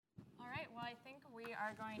We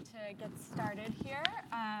are going to get started here.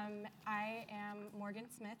 I am Morgan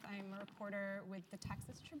Smith. I'm a reporter with the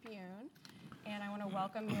Texas Tribune, and I want to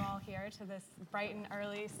welcome you all here to this bright and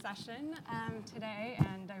early session today,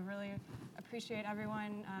 and I really appreciate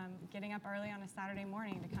everyone getting up early on a Saturday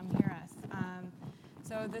morning to come hear us.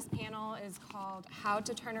 So this panel is called How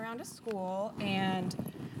to Turn Around a School, and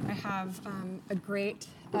I have a great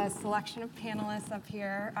selection of panelists up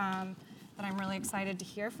here that I'm really excited to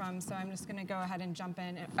hear from, so I'm just going to go ahead and jump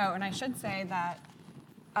in. Oh, and I should say that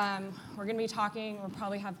we're going to be talking, we'll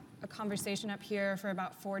probably have a conversation up here for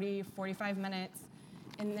about 45 minutes,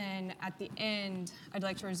 and then at the end, I'd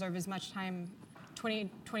like to reserve as much time, 20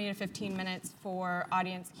 to 15 minutes for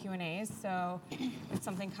audience Q&As, so if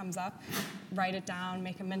something comes up, write it down,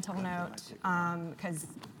 make a mental note, because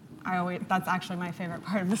that's actually my favorite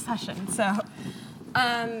part of the session. So.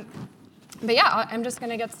 But yeah, I'm just going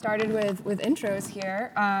to get started with intros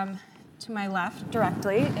here. To my left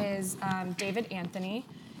directly is David Anthony.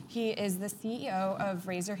 He is the CEO of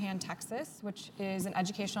Raise Your Hand Texas, which is an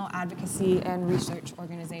educational advocacy and research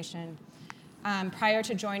organization. Prior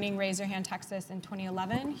to joining Raise Your Hand Texas in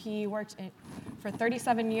 2011, he worked for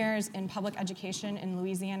 37 years in public education in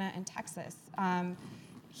Louisiana and Texas.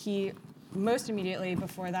 Most immediately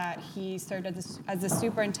before that, he served as the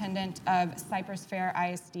superintendent of Cypress Fair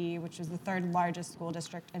ISD, which is the third largest school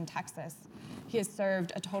district in Texas. He has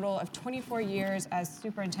served a total of 24 years as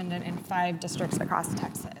superintendent in 5 districts across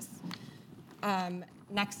Texas.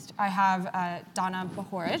 Next, I have Donna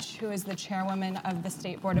Bahorich, who is the chairwoman of the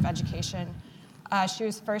State Board of Education. She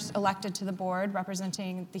was first elected to the board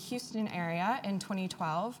representing the Houston area in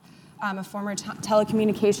 2012. A former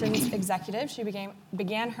telecommunications executive, she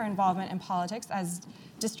began her involvement in politics as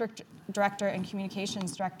district director and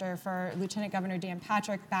communications director for Lieutenant Governor Dan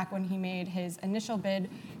Patrick back when he made his initial bid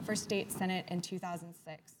for state senate in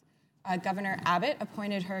 2006. Governor Abbott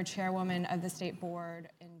appointed her chairwoman of the state board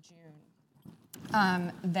in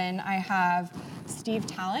June. Then I have Steve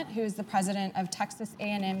Talent, who is the president of Texas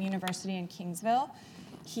A&M University in Kingsville.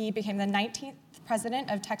 He became the 19th president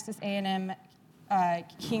of Texas A&M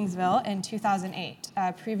Kingsville in 2008.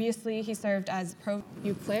 Previously, he served as Pro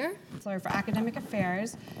Eau Claire for academic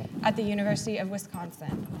affairs at the University of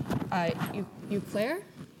Wisconsin. Eau Claire?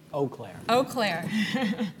 Eau Claire. Eau Claire.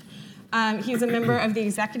 He's a member of the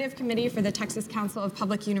executive committee for the Texas Council of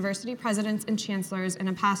Public University Presidents and Chancellors and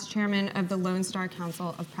a past chairman of the Lone Star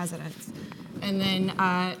Council of Presidents. And then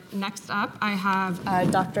next up, I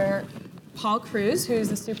have Dr. Paul Cruz, who's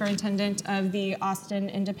the superintendent of the Austin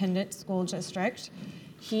Independent School District.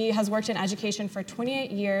 He has worked in education for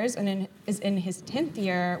 28 years and is in his 10th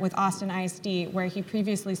year with Austin ISD, where he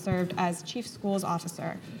previously served as chief schools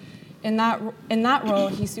officer. In that role,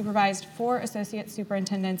 he supervised 4 associate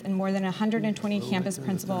superintendents and more than 120 campus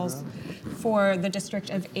principals for the district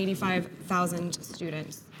of 85,000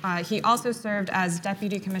 students. He also served as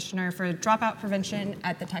deputy commissioner for dropout prevention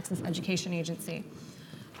at the Texas Education Agency.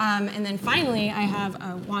 And then finally, I have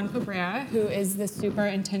Juan Cabrera, who is the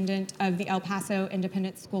superintendent of the El Paso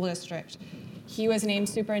Independent School District. He was named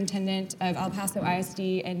superintendent of El Paso ISD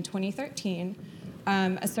in 2013.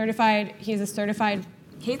 He is a certified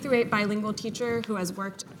K-8 bilingual teacher who has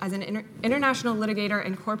worked as an international litigator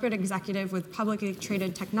and corporate executive with publicly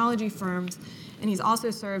traded technology firms, and he's also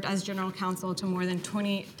served as general counsel to more than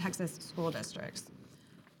 20 Texas school districts.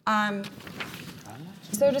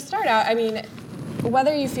 So to start out, I mean,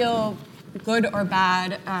 whether you feel good or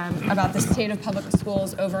bad about the state of public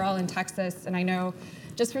schools overall in Texas, and I know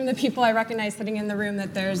just from the people I recognize sitting in the room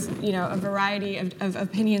that there's a variety of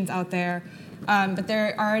opinions out there, but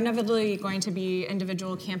there are inevitably going to be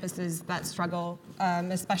individual campuses that struggle,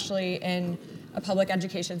 especially in a public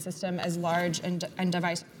education system as large and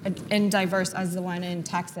diverse as the one in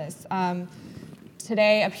Texas.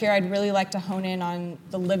 Today, up here, I'd really like to hone in on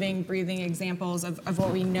the living, breathing examples of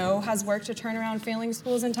what we know has worked to turn around failing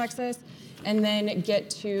schools in Texas, and then get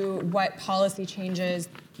to what policy changes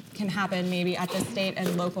can happen maybe at the state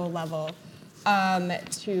and local level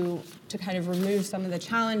to kind of remove some of the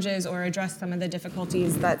challenges or address some of the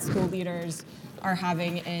difficulties that school leaders are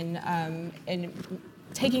having in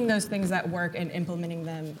taking those things that work and implementing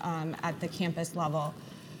them at the campus level.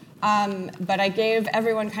 But I gave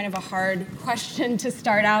everyone kind of a hard question to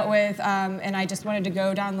start out with, and I just wanted to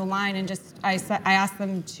go down the line and I asked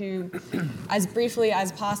them to, as briefly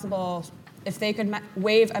as possible, if they could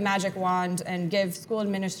wave a magic wand and give school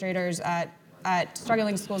administrators at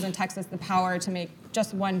struggling schools in Texas the power to make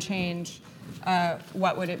just one change,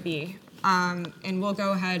 what would it be? And we'll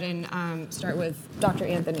go ahead and start with Dr.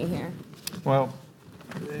 Anthony here. Well,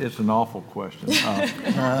 It's an awful question.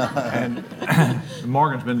 And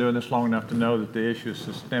Morgan's been doing this long enough to know that the issue is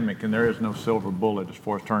systemic and there is no silver bullet as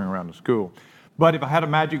far as turning around the school. But if I had a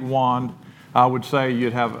magic wand, I would say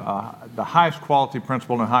you'd have the highest quality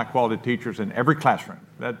principal and high quality teachers in every classroom.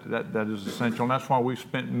 That is essential, and that's why we've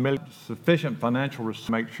spent sufficient financial resources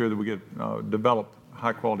to make sure that we get develop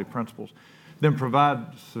high quality principals. Then provide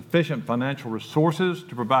sufficient financial resources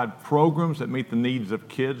to provide programs that meet the needs of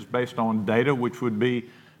kids based on data, which would be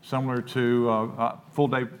similar to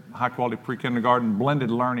full-day high-quality pre-kindergarten,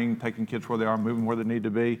 blended learning, taking kids where they are, moving where they need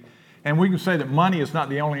to be. And we can say that money is not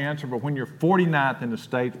the only answer, but when you're 49th in the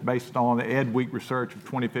state based on the Ed Week research of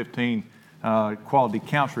 2015 Quality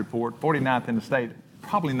Counts report, 49th in the state,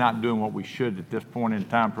 probably not doing what we should at this point in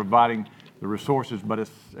time, providing the resources, but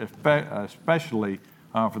especially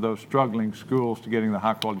for those struggling schools to getting the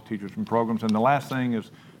high-quality teachers and programs. And the last thing is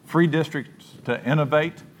free districts to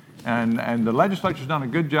innovate. And the legislature's done a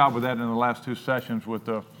good job with that in the last two sessions with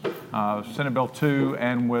the Senate Bill 2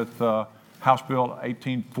 and with House Bill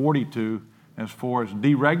 1842 as far as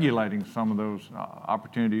deregulating some of those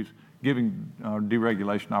opportunities, giving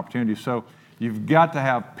deregulation opportunities. So you've got to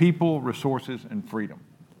have people, resources, and freedom.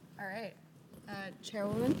 All right.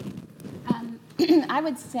 Chairwoman? I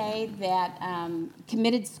would say that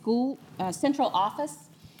committed school, central office,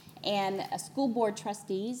 and school board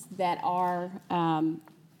trustees that are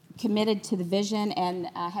committed to the vision and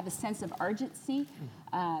have a sense of urgency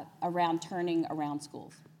around turning around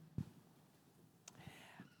schools.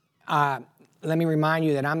 Let me remind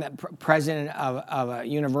you that I'm the president of a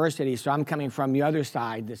university, so I'm coming from the other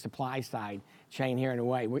side, the supply side chain here in a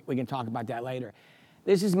way. We can talk about that later.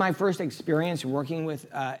 This is my first experience working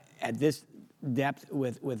with at this depth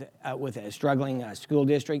with a struggling school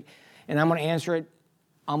district, and I'm going to answer it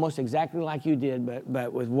almost exactly like you did,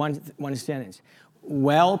 but with one sentence: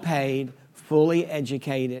 well-paid, fully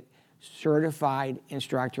educated, certified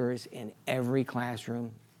instructors in every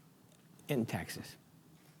classroom in Texas.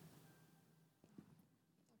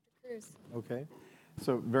 Okay.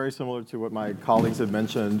 So very similar to what my colleagues have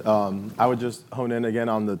mentioned, I would just hone in again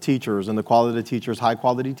on the teachers and the quality of teachers, high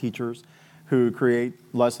quality teachers who create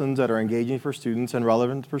lessons that are engaging for students and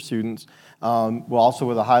relevant for students, while also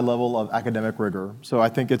with a high level of academic rigor. So I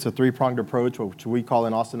think it's a three-pronged approach, which we call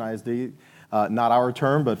in Austin ISD, not our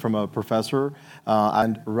term, but from a professor,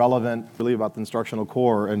 and relevant really about the instructional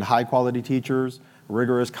core, and high quality teachers,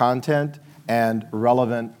 rigorous content, and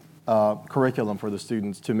relevant curriculum for the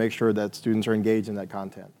students to make sure that students are engaged in that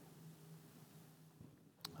content.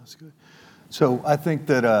 That's good. So I think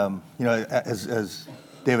that, as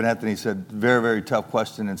David Anthony said, very, very tough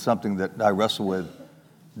question and something that I wrestle with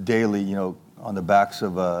daily, on the backs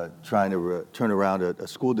of trying to turn around a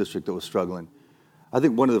school district that was struggling. I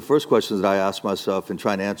think one of the first questions that I ask myself in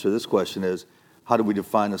trying to answer this question is, how do we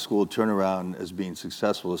define a school turnaround as being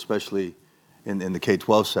successful, especially in the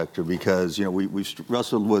K-12 sector? Because we've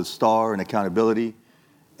wrestled with STAR and accountability,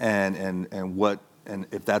 and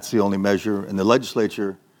if that's the only measure. In the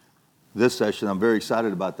legislature, this session, I'm very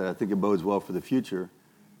excited about that. I think it bodes well for the future.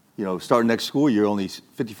 Starting next school year, only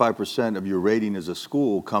 55% of your rating as a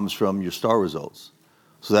school comes from your STAR results.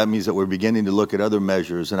 So that means that we're beginning to look at other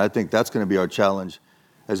measures, and I think that's going to be our challenge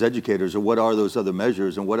as educators. Or what are those other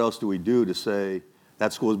measures, and what else do we do to say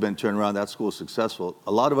that school has been turned around, that school is successful?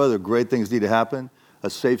 A lot of other great things need to happen. A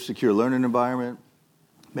safe, secure learning environment,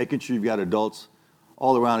 making sure you've got adults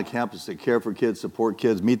all around a campus that care for kids, support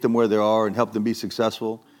kids, meet them where they are, and help them be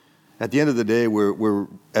successful. At the end of the day, we're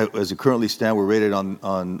as it currently stands, we're rated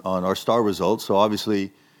on our STAR results. So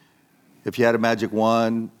obviously, if you had a magic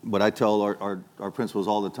wand, what I tell our principals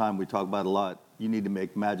all the time, we talk about a lot, you need to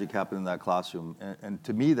make magic happen in that classroom. And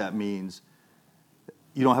to me, that means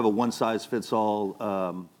you don't have a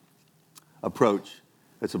one-size-fits-all approach.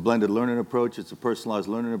 It's a blended learning approach. It's a personalized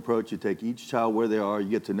learning approach. You take each child where they are. You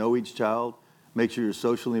get to know each child. Make sure you're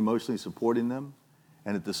socially, emotionally supporting them.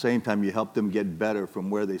 And at the same time, you help them get better from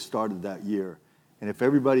where they started that year. And if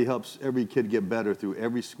everybody helps every kid get better through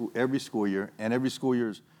every school year, and every school year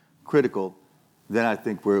is critical, then I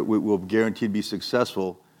think we'll guaranteed to be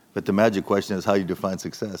successful. But the magic question is how you define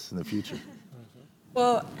success in the future.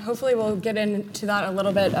 Well, hopefully we'll get into that a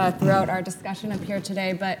little bit throughout our discussion up here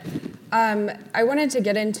today, but I wanted to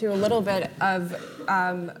get into a little bit of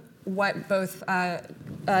what both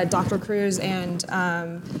Dr. Cruz and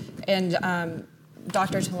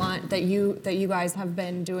Dr. Tallant that you guys have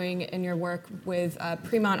been doing in your work with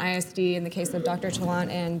Fremont ISD in the case of Dr. Tallant,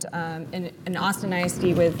 and in Austin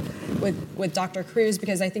ISD with Dr. Cruz,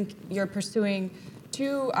 because I think you're pursuing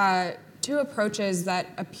two approaches that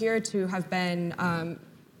appear to have been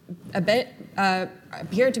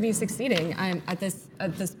appear to be succeeding at this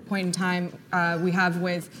point in time. We have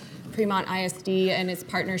with Fremont ISD and its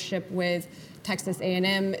partnership with Texas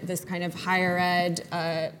A&M, this kind of higher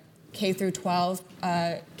ed K through 12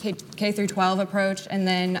 approach, and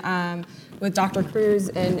then with Dr. Cruz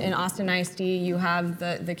in Austin ISD, you have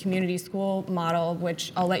the community school model,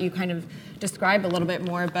 which I'll let you kind of describe a little bit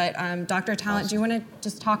more. But Dr. Talent, do you want to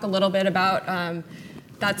just talk a little bit about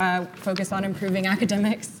that focus on improving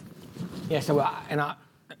academics? Yeah, so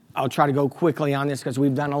I'll try to go quickly on this because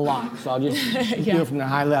we've done a lot, so I'll just do it from the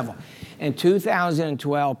high level. In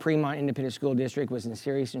 2012, Fremont Independent School District was in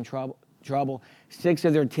serious trouble. 6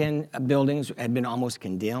 of their 10 buildings had been almost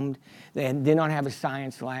condemned. They did not have a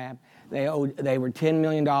science lab. They were $10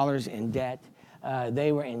 million in debt.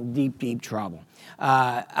 They were in deep, deep trouble.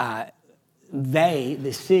 The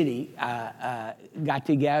city, got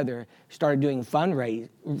together, started doing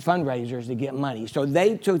fundraisers to get money. So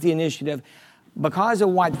they took the initiative. Because of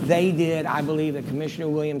what they did, I believe that Commissioner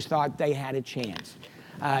Williams thought they had a chance.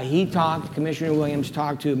 Commissioner Williams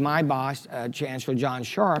talked to my boss, Chancellor John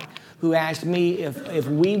Sharp, who asked me if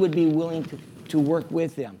we would be willing to work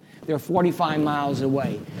with them. They're 45 miles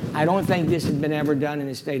away. I don't think this has been ever done in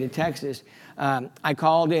the state of Texas. I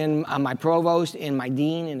called in my provost and my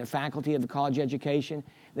dean and the faculty of the college education.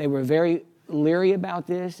 They were very leery about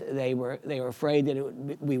this. They were afraid that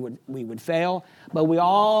we would fail. But we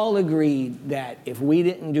all agreed that if we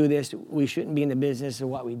didn't do this, we shouldn't be in the business of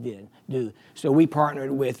what we did do. So we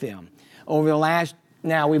partnered with them.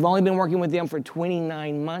 Now we've only been working with them for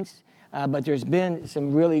 29 months, but there's been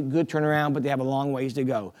some really good turnaround, but they have a long ways to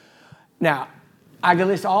go. Now, I can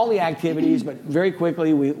list all the activities, but very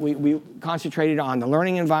quickly, we concentrated on the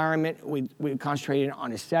learning environment. We concentrated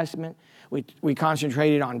on assessment. We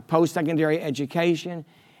concentrated on post-secondary education,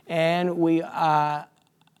 and the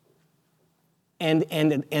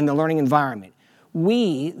learning environment.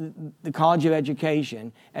 We, the College of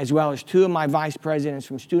Education, as well as 2 of my vice presidents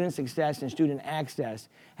from Student Success and Student Access,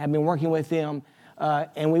 have been working with them,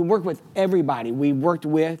 and we work with everybody. We worked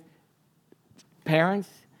with parents.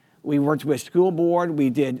 We worked with school board.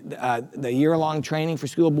 We did the year-long training for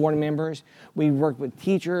school board members. We worked with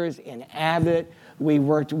teachers in Abbott. We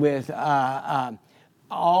worked with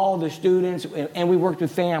all the students, and we worked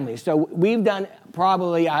with families. So we've done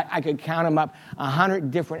probably, I could count them up,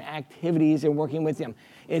 100 different activities in working with them.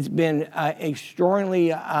 It's been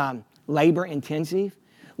extraordinarily labor-intensive.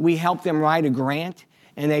 We helped them write a grant,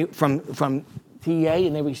 and from TA,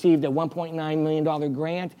 and they received a $1.9 million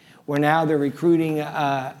grant, where now they're recruiting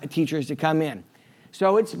teachers to come in.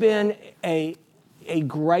 So it's been a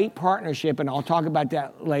great partnership, and I'll talk about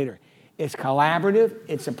that later. It's collaborative,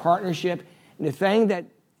 it's a partnership, and the thing that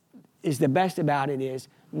is the best about it is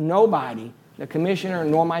nobody, the commissioner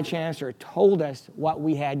nor my chancellor, told us what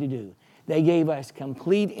we had to do. They gave us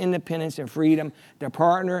complete independence and freedom to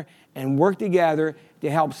partner and work together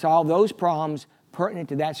to help solve those problems pertinent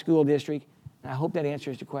to that school district. I hope that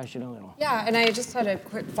answers the question a little. Yeah, and I just had a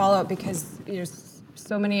quick follow-up because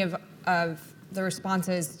so many of the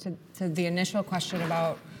responses to the initial question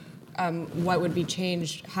about what would be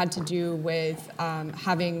changed had to do with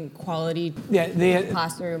having quality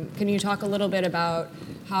classroom. Can you talk a little bit about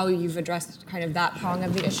how you've addressed kind of that prong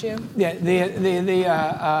of the issue? Yeah,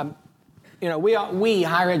 we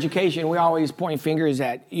higher education, we always point fingers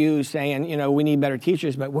at you saying, we need better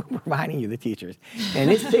teachers, but we're providing you the teachers. And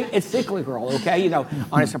it's cyclical, okay?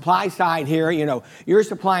 On a supply side here, you're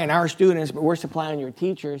supplying our students, but we're supplying your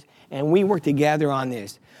teachers, and we work together on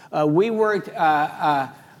this. We worked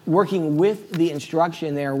working with the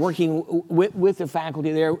instruction there, working with the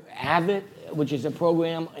faculty there, Abbott, which is a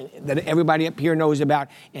program that everybody up here knows about,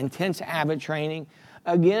 intense Abbott training.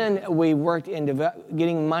 Again, we worked in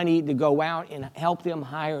getting money to go out and help them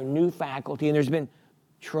hire new faculty, and there's been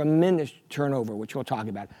tremendous turnover, which we'll talk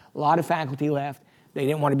about. A lot of faculty left. They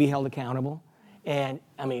didn't want to be held accountable, and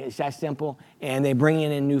it's that simple, and they bring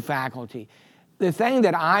in new faculty. The thing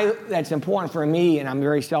that's important for me, and I'm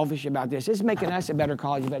very selfish about this, is making us a better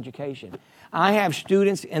college of education. I have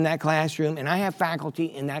students in that classroom, and I have faculty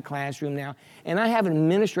in that classroom now, and I have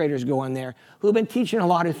administrators going there who've been teaching a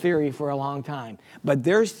lot of theory for a long time, but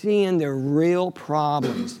they're seeing the real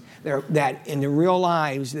problems that in the real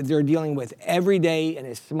lives that they're dealing with every day in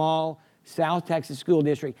a small South Texas school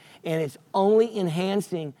district, and it's only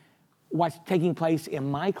enhancing what's taking place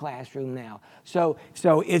in my classroom now. So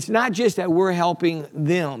it's not just that we're helping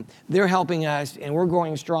them, they're helping us, and we're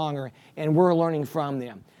growing stronger, and we're learning from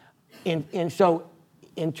them. And so,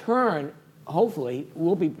 in turn, hopefully,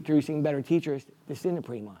 we'll be producing better teachers to send to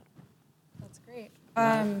Fremont. That's great.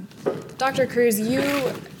 Dr. Cruz,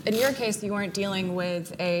 in your case, you weren't dealing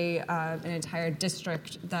with an entire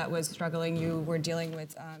district that was struggling. You were dealing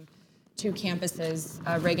with two campuses,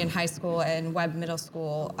 Reagan High School and Webb Middle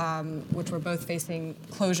School, which were both facing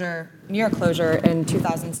near closure in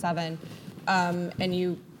 2007.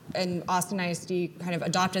 And Austin ISD kind of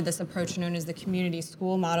adopted this approach known as the community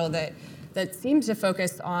school model that seemed to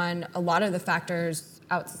focus on a lot of the factors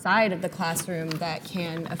outside of the classroom that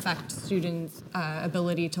can affect students'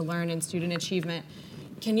 ability to learn and student achievement.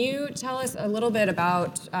 Can you tell us a little bit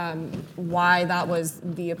about why that was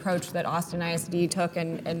the approach that Austin ISD took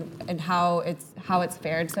and how it's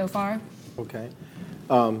fared so far? Okay.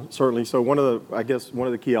 Certainly. So one of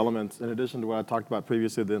the key elements, in addition to what I talked about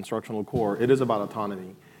previously, the instructional core, it is about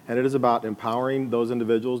autonomy. And it is about empowering those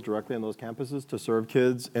individuals directly on those campuses to serve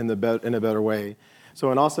kids in a better way.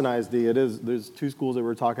 So in Austin ISD, there's two schools that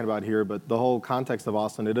we're talking about here, but the whole context of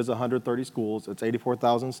Austin, it is 130 schools, it's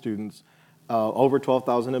 84,000 students, over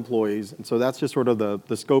 12,000 employees, and so that's just sort of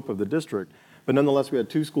the scope of the district. But nonetheless, we had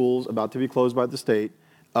two schools about to be closed by the state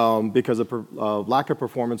because of lack of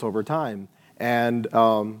performance over time. And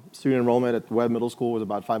student enrollment at Webb Middle School was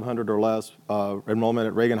about 500 or less. Enrollment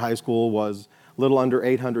at Reagan High School was a little under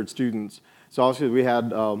 800 students. So obviously we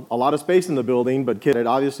had a lot of space in the building, but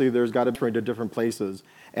obviously there's got to be to different places,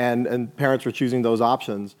 and parents were choosing those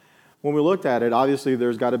options. When we looked at it, obviously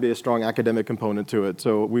there's got to be a strong academic component to it,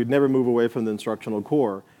 so we'd never move away from the instructional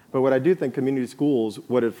core. But what I do think community schools,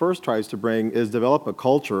 what it first tries to bring is develop a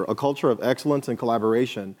culture of excellence and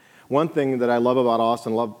collaboration. One thing that I love about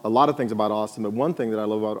Austin, love a lot of things about Austin, but one thing that I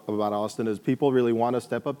love about Austin is people really want to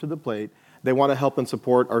step up to the plate. They want to help and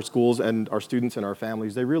support our schools and our students and our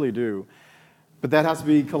families. They really do. But that has to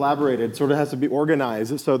be collaborated, sort of has to be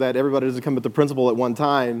organized so that everybody doesn't come at the principal at one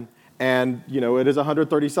time. And it is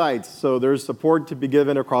 130 sites, so there's support to be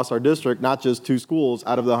given across our district, not just two schools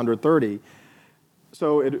out of the 130.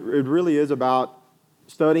 So it really is about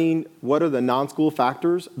studying what are the non-school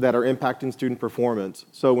factors that are impacting student performance.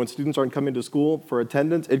 So when students aren't coming to school for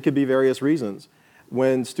attendance, it could be various reasons.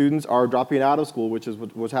 When students are dropping out of school, which is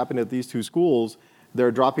what's happening at these two schools, they're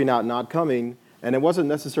dropping out, not coming. And it wasn't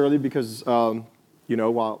necessarily because,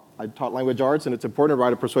 while I taught language arts and it's important to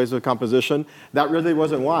write a persuasive composition, that really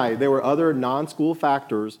wasn't why. There were other non-school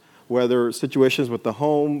factors, whether situations with the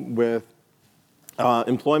home, with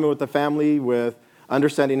employment with the family, with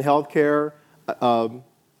understanding healthcare,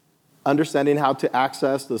 understanding how to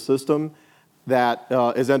access the system that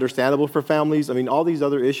is understandable for families. I mean, all these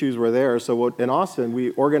other issues were there. So in Austin, we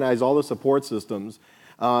organized all the support systems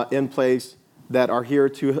in place that are here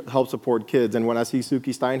to help support kids. And when I see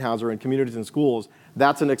Suki Steinhauser in communities and schools,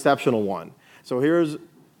 that's an exceptional one. So here's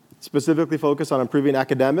specifically focused on improving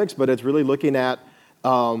academics, but it's really looking at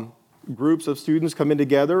groups of students coming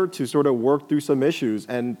together to sort of work through some issues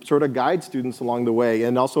and sort of guide students along the way,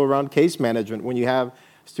 and also around case management when you have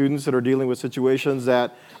students that are dealing with situations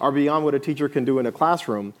that are beyond what a teacher can do in a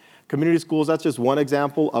classroom. Community schools, that's just one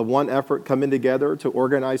example of one effort coming together to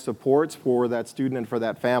organize supports for that student and for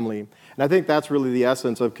that family. And I think that's really the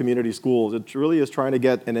essence of community schools. It really is trying to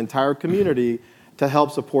get an entire community to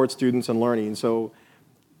help support students in learning. So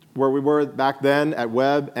where we were back then at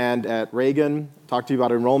Webb and at Reagan, talked to you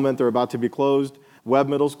about enrollment, they're about to be closed. Webb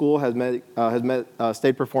Middle School has met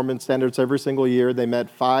state performance standards every single year. They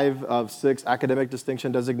met 5 of 6 academic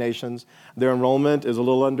distinction designations. Their enrollment is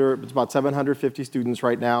it's about 750 students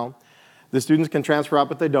right now. The students can transfer out,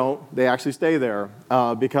 but they don't. They actually stay there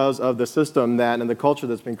because of the system and the culture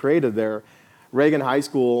that's been created there. Reagan High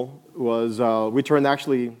School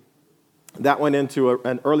that went into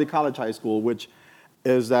an early college high school, which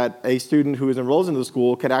is that a student who is enrolled in the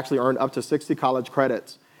school can actually earn up to 60 college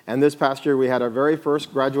credits. And this past year, we had our very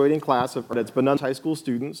first graduating class of credits, but none high school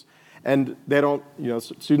students. And they don't,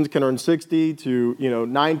 students can earn 60 to,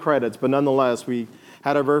 9 credits, but nonetheless, we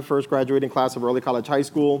had our very first graduating class of early college high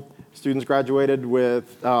school. Students graduated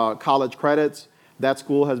with college credits. That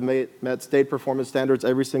school has met state performance standards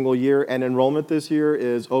every single year, and enrollment this year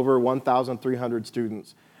is over 1,300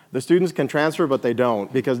 students. The students can transfer, but they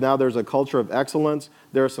don't, because now there's a culture of excellence.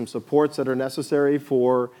 There are some supports that are necessary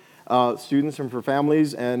for students and for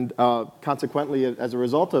families, and consequently, as a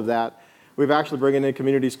result of that, we've actually bringing in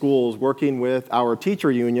community schools, working with our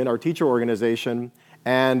teacher union, our teacher organization,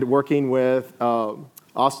 and working with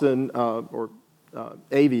Austin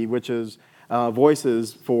AV, which is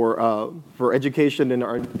Voices for Education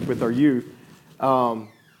with our youth,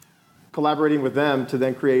 collaborating with them to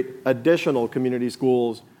then create additional community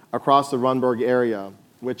schools across the Runberg area,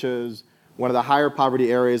 which is one of the higher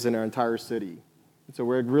poverty areas in our entire city. So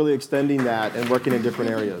we're really extending that and working in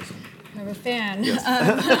different areas. I have a fan.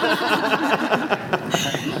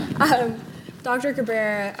 Dr.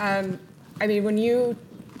 Cabrera, I mean, when you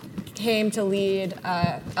came to lead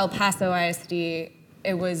El Paso ISD,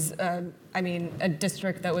 it was, I mean, a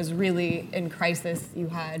district that was really in crisis. You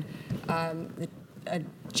had a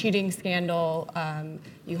cheating scandal.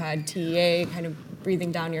 You had TEA kind of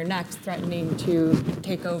breathing down your necks, threatening to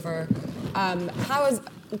take over. How is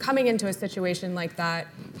coming into a situation like that?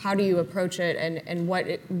 How do you approach it, and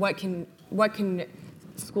what can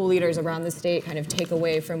school leaders around the state kind of take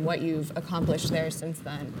away from what you've accomplished there since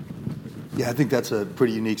then? Yeah, I think that's a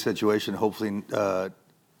pretty unique situation. Hopefully, not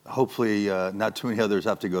too many others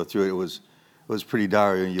have to go through it. It was pretty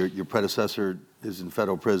dire. Your predecessor is in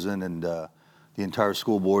federal prison, and the entire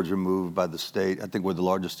school board's removed by the state. I think we're the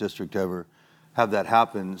largest district to ever have that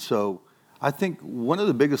happen. So I think one of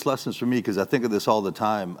the biggest lessons for me, because I think of this all the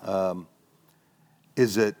time,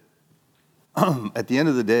 is that at the end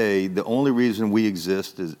of the day, the only reason we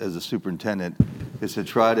exist as a superintendent is to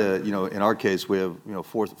try to, in our case, we have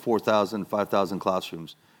 4,000, 5,000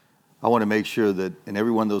 classrooms. I want to make sure that in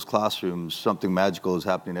every one of those classrooms, something magical is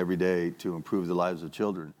happening every day to improve the lives of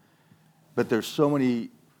children. But there's so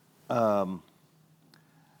many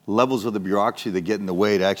levels of the bureaucracy that get in the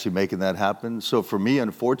way to actually making that happen. So for me,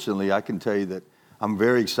 unfortunately, I can tell you that I'm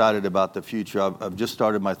very excited about the future. I've just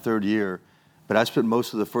started my third year, but I spent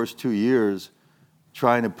most of the first 2 years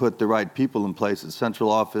trying to put the right people in place at central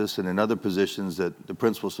office and in other positions at the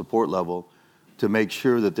principal support level to make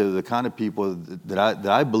sure that they're the kind of people that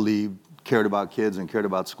I believe cared about kids and cared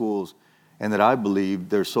about schools, and that I believe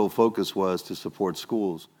their sole focus was to support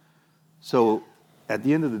schools. So at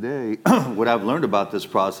the end of the day, what I've learned about this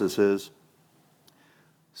process is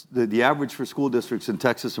the average for school districts in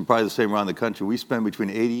Texas, and probably the same around the country, we spend between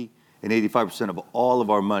 80 and 85% of all of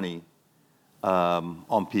our money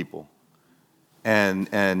on people. And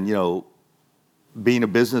being a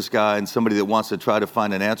business guy and somebody that wants to try to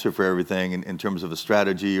find an answer for everything in terms of a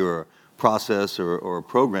strategy or a process or a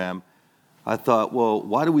program, I thought, well,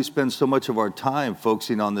 why do we spend so much of our time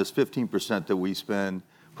focusing on this 15% that we spend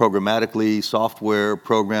programmatically, software,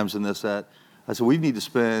 programs, and this, that? I said, we need to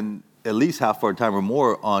spend at least half our time or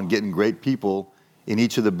more on getting great people in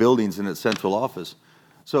each of the buildings in its central office.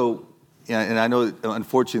 So, and I know,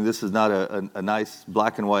 unfortunately, this is not a nice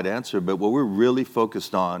black and white answer, but what we're really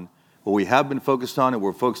focused on, what we have been focused on and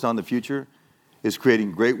we're focused on in the future, is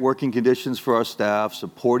creating great working conditions for our staff,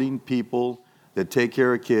 supporting people that take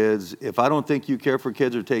care of kids. If I don't think you care for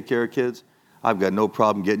kids or take care of kids, I've got no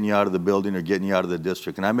problem getting you out of the building or getting you out of the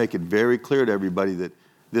district. And I make it very clear to everybody that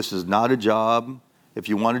this is not a job. If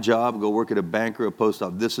you want a job, go work at a bank or a post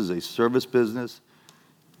office. This is a service business.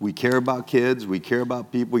 We care about kids. We care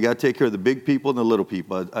about people. We got to take care of the big people and the little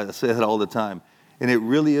people. I say that all the time. And it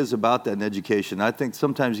really is about that in education. I think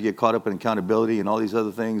sometimes you get caught up in accountability and all these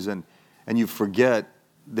other things, and you forget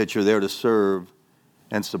that you're there to serve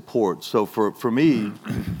and support. So for me,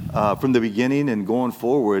 from the beginning and going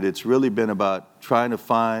forward, it's really been about trying to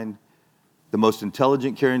find the most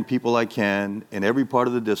intelligent, caring people I can in every part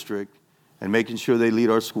of the district and making sure they lead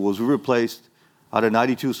our schools. We replaced, out of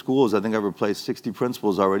 92 schools, I think I've replaced 60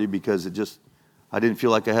 principals already because I didn't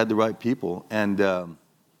feel like I had the right people. And the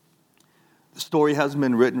story hasn't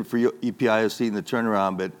been written for EPISC in the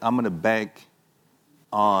turnaround, but I'm going to bank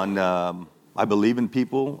on, I believe in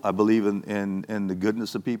people. I believe in the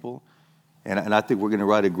goodness of people. And I think we're going to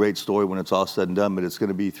write a great story when it's all said and done, but it's going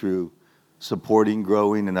to be through supporting,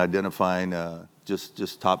 growing, and identifying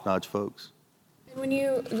just top-notch folks. And when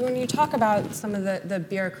you talk about some of the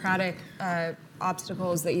bureaucratic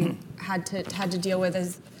obstacles that you had to deal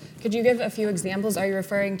with, could you give a few examples? Are you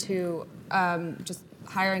referring to just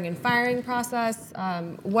hiring and firing process?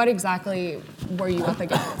 What exactly were you up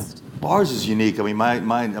against? Ours is unique. I mean,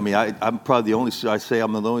 I'm probably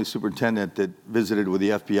I'm the only superintendent that visited with the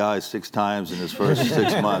FBI 6 times in his first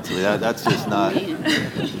 6 months. I mean, that's just not,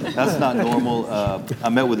 that's not normal. I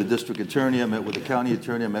met with the district attorney, I met with the county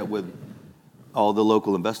attorney, I met with all the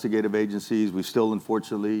local investigative agencies. We still,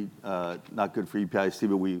 unfortunately, not good for EPIC,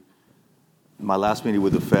 but my last meeting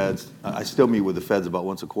with the feds, I still meet with the feds about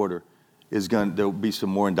once a quarter, there'll be some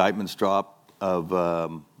more indictments drop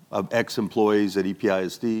of ex-employees at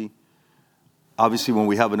EPISD. Obviously, when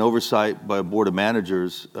we have an oversight by a board of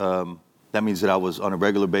managers, that means that I was on a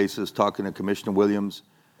regular basis talking to Commissioner Williams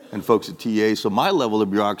and folks at TA. So my level of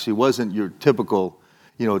bureaucracy wasn't your typical,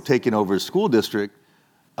 taking over a school district.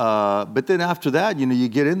 But then after that, you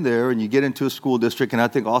get in there and you get into a school district, and I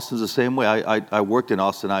think Austin's the same way. I worked in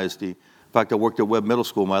Austin ISD. In fact, I worked at Webb Middle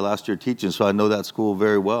School my last year teaching, so I know that school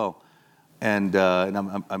very well. And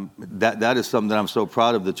that is something that I'm so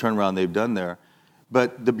proud of, the turnaround they've done there.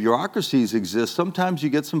 But the bureaucracies exist. Sometimes you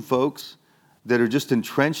get some folks that are just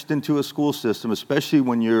entrenched into a school system, especially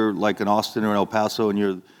when you're like in Austin or in El Paso and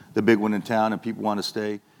you're the big one in town and people want to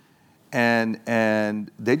stay. And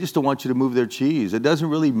they just don't want you to move their cheese. It doesn't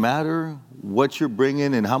really matter what you're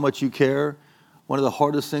bringing and how much you care. One of the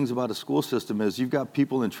hardest things about a school system is you've got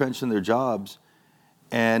people entrenched in their jobs.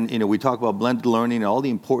 And, we talk about blended learning and all the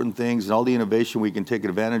important things and all the innovation we can take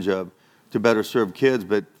advantage of to better serve kids.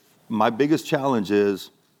 But my biggest challenge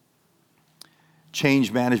is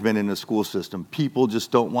change management in the school system. People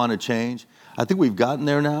just don't want to change. I think we've gotten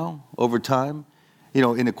there now over time.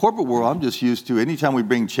 In the corporate world, I'm just used to anytime we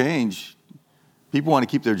bring change, people want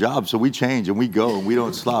to keep their jobs, so we change and we go and we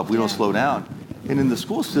don't stop, we don't slow down. And in the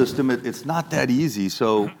school system, it's not that easy.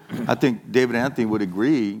 So I think David and Anthony would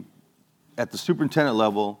agree, at the superintendent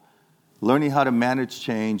level, learning how to manage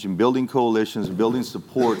change and building coalitions, building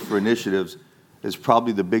support for initiatives is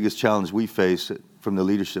probably the biggest challenge we face from the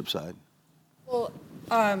leadership side. Well,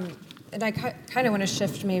 and I kind of want to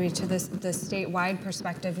shift maybe to the statewide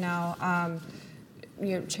perspective now.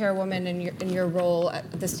 Chairwoman, in your role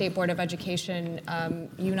at the State Board of Education,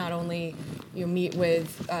 you not only meet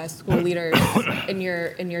with school leaders in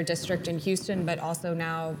your district in Houston, but also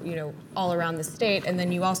now all around the state, and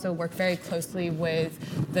then you also work very closely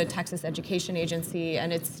with the Texas Education Agency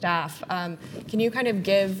and its staff. Can you kind of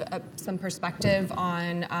give some perspective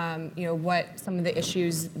on what some of the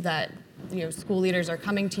issues that school leaders are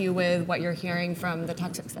coming to you with, what you're hearing from the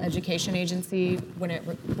Texas Education Agency when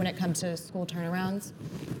it comes to school turnarounds?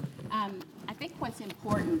 I think what's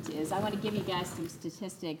important is I want to give you guys some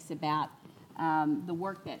statistics about the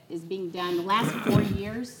work that is being done. The last 4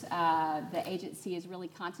 years, the agency has really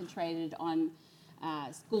concentrated on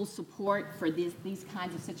school support for these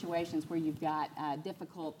kinds of situations where you've got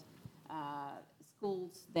difficult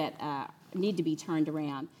schools that need to be turned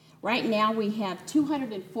around. Right now, we have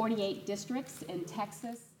 248 districts in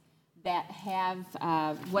Texas that have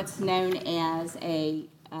what's known as a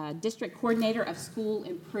district coordinator of school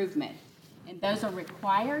improvement. And those are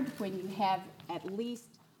required when you have at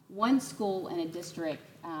least one school in a district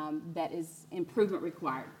that is improvement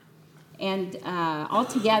required. And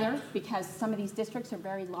altogether, because some of these districts are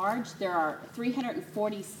very large, there are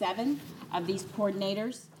 347 of these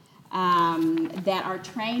coordinators that are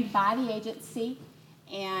trained by the agency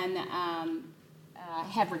and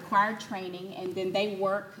have required training, and then they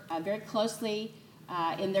work very closely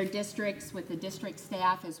in their districts with the district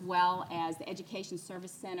staff as well as the education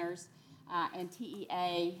service centers and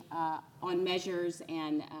TEA on measures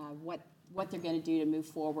and what they're going to do to move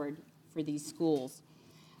forward for these schools.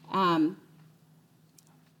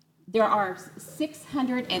 There are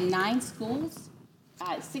 609 schools,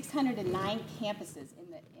 609 campuses in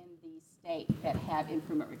the state that have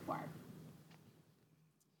improvement required.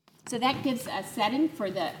 So that gives a setting for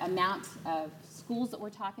the amount of schools that we're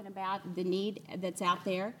talking about, the need that's out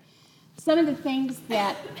there. Some of the things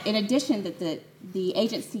that, in addition, that the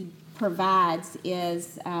agency provides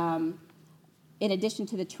is, in addition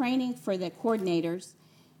to the training for the coordinators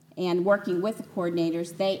and working with the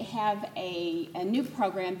coordinators, they have a new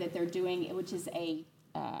program that they're doing, which is a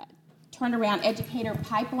turnaround educator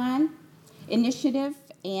pipeline initiative,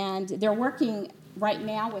 and they're working right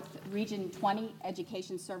now with Region 20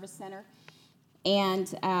 Education Service Center, and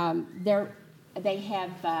they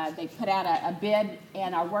put out a bid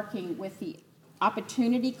and are working with the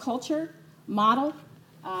opportunity culture model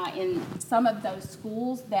in some of those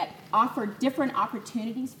schools that offer different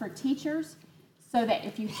opportunities for teachers, so that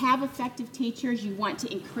if you have effective teachers, you want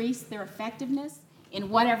to increase their effectiveness in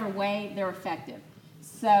whatever way they're effective.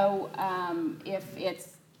 So if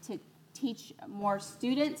it's to teach more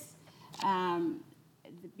students,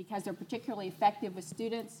 because they're particularly effective with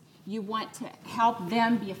students, you want to help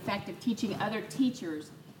them be effective teaching other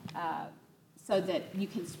teachers so that you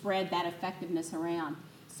can spread that effectiveness around.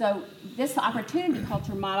 So this opportunity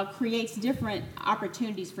culture model creates different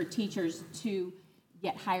opportunities for teachers to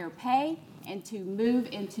get higher pay and to move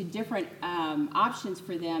into different options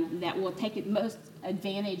for them that will take most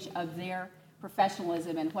advantage of their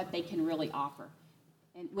professionalism and what they can really offer,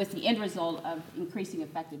 and with the end result of increasing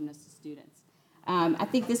effectiveness to students. I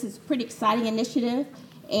think this is a pretty exciting initiative,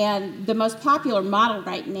 and the most popular model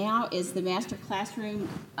right now is the Master Classroom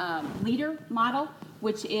Leader model,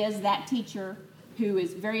 which is that teacher who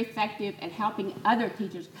is very effective at helping other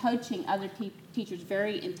teachers, coaching other teachers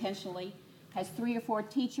very intentionally, has 3 or 4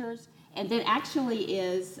 teachers, and then actually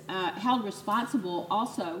is held responsible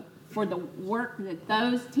also for the work that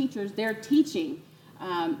those teachers, they're teaching,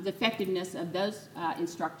 the effectiveness of those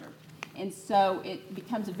instructors. And so it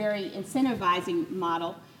becomes a very incentivizing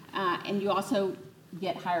model, and you also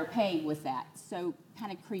get higher pay with that. So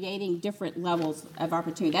kind of creating different levels of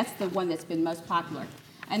opportunity. That's the one that's been most popular.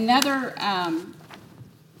 Another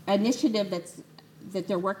initiative that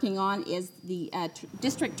they're working on is the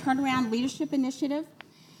District Turnaround Leadership Initiative.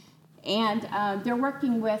 And they're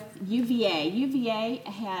working with UVA. UVA,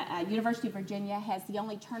 University of Virginia, has the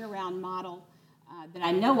only turnaround model that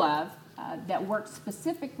I know of that works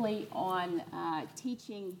specifically on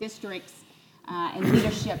teaching districts and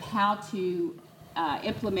leadership how to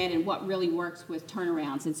implement and what really works with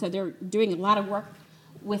turnarounds. And so they're doing a lot of work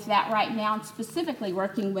with that right now, and specifically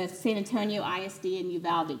working with San Antonio ISD and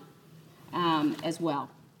Uvalde as well.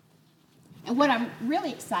 And what I'm really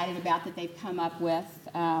excited about that they've come up with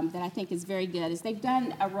that I think is very good is they've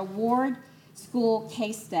done a reward school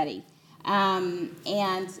case study.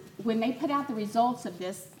 And when they put out the results of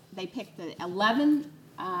this, they picked the 11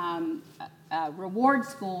 reward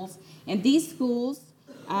schools, and these schools,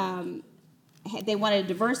 they wanted a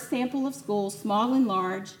diverse sample of schools, small and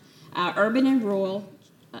large, urban and rural,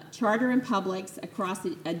 charter and publics across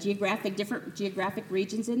different geographic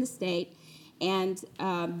regions in the state. And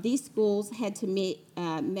these schools had to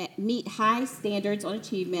meet high standards on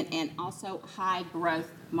achievement and also high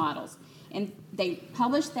growth models. And they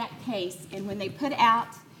published that case, and when they put out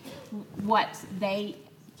what they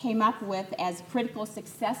came up with as critical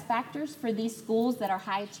success factors for these schools that are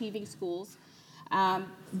high-achieving schools,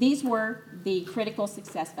 these were the critical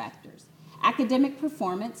success factors. Academic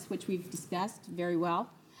performance, which we've discussed very well,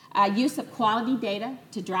 use of quality data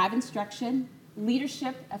to drive instruction,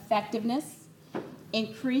 leadership effectiveness,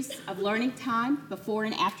 increase of learning time before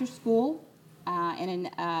and after school and in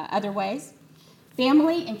other ways,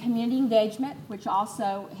 family and community engagement, which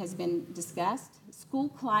also has been discussed, school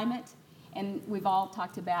climate, and we've all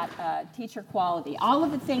talked about teacher quality. All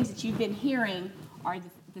of the things that you've been hearing are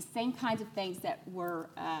the same kinds of things that were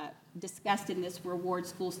discussed in this reward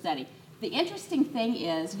school study. The interesting thing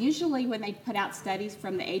is, usually when they put out studies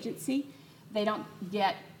from the agency, they don't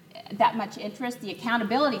get that much interest. The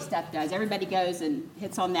accountability stuff does. Everybody goes and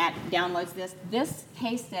hits on that, downloads this. This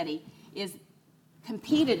case study is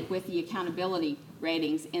competed with the accountability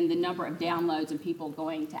ratings in the number of downloads and people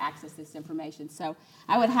going to access this information. So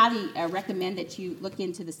I would highly recommend that you look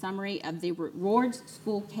into the summary of the Rewards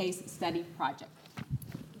School Case Study Project.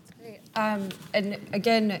 That's great. And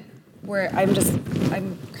again,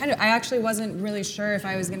 I actually wasn't really sure if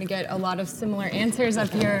I was going to get a lot of similar answers up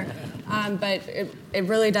here, but it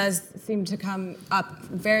really does seem to come up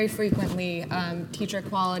very frequently, teacher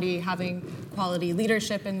quality, having quality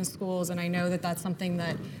leadership in the schools, and I know that that's something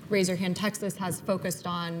that Raise Your Hand Texas has focused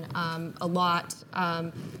on a lot,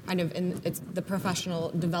 kind of it's the professional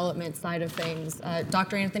development side of things.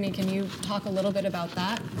 Dr. Anthony, can you talk a little bit about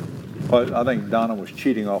that? Well, I think Donna was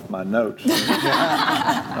cheating off my notes.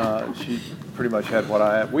 She pretty much had what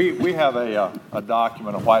I have. We have a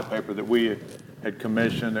document, a white paper that we had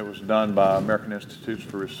commissioned that was done by American Institutes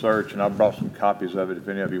for Research, and I brought some copies of it if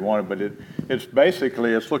any of you want it. But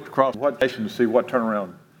it's looked across what nation to see what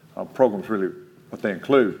turnaround programs really what they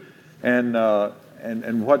include,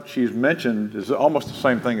 and what she's mentioned is almost the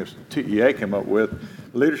same thing as TEA came up with: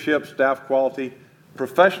 leadership, staff quality,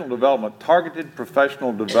 professional development, targeted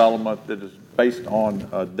professional development that is based on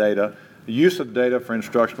data, the use of data for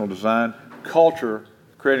instructional design, culture,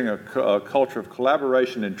 creating a culture of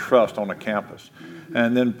collaboration and trust on a campus,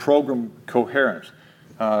 and then program coherence.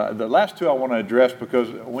 The last two I want to address because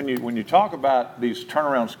when you talk about these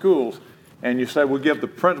turnaround schools and you say we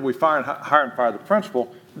hire and fire the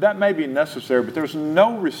principal, that may be necessary, but there's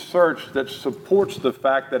no research that supports the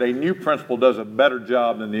fact that a new principal does a better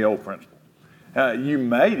job than the old principal. It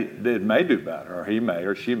may do better, or he may,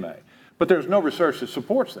 or she may, but there's no research that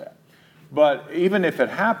supports that. But even if it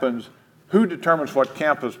happens, who determines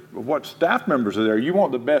what staff members are there? You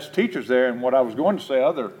want the best teachers there, and what I was going to say,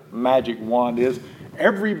 other magic wand is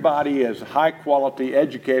everybody is a high-quality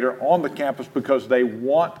educator on the campus because they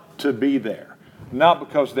want to be there, not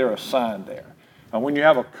because they're assigned there. And when you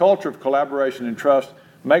have a culture of collaboration and trust,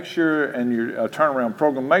 make sure, and your turnaround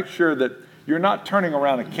program, make sure that you're not turning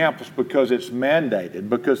around a campus because it's mandated,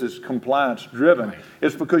 because it's compliance-driven. Right.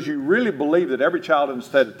 It's because you really believe that every child in the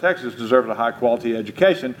state of Texas deserves a high-quality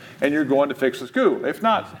education, and you're going to fix the school. If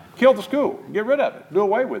not, kill the school. Get rid of it. Do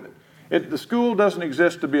away with it. The school doesn't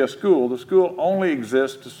exist to be a school. The school only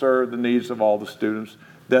exists to serve the needs of all the students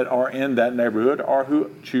that are in that neighborhood or who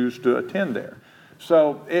choose to attend there.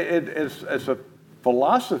 So it's a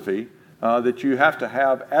philosophy that you have to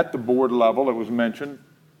have at the board level. It was mentioned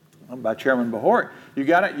by Chairman Behort. You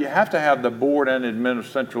have to have the board and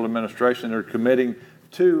central administration that are committing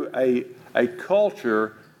to a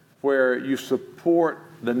culture where you support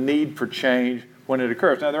the need for change, when it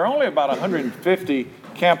occurs. Now, there are only about 150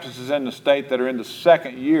 campuses in the state that are in the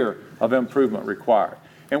second year of improvement required.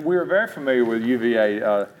 And we're very familiar with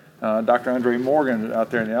UVA. Dr. Andre Morgan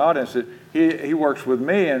out there in the audience, he works with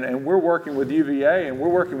me, and we're working with UVA, and we're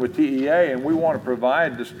working with TEA, and we want to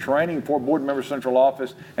provide this training for board members, central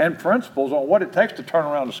office, and principals on what it takes to turn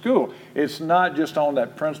around a school. It's not just on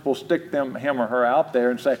that principal, stick him or her out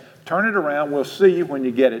there and say, turn it around, we'll see you when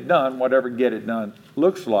you get it done, whatever get it done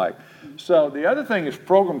looks like. So the other thing is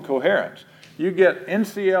program coherence. You get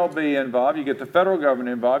NCLB involved, you get the federal government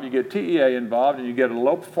involved, you get TEA involved, and you get a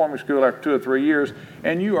low-performing school after 2 or 3 years,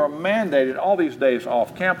 and you are mandated all these days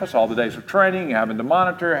off campus, all the days of training, having to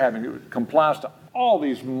monitor, having compliance to all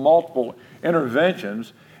these multiple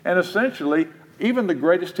interventions, and essentially, even the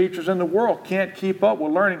greatest teachers in the world can't keep up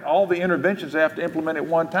with learning all the interventions they have to implement at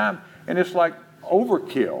one time, and it's like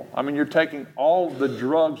overkill. I mean, you're taking all the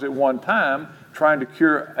drugs at one time, trying to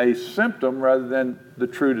cure a symptom rather than the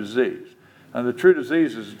true disease. And the true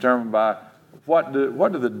disease is determined by what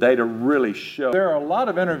do the data really show. There are a lot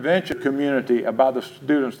of intervention community about the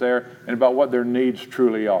students there and about what their needs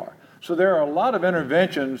truly are. So there are a lot of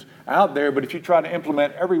interventions out there, but if you try to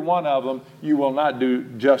implement every one of them, you will not do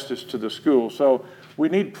justice to the school. So we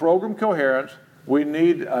need program coherence. We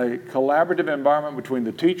need a collaborative environment between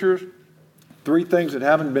the teachers. 3 things that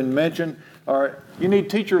haven't been mentioned are you need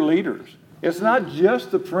teacher leaders. It's not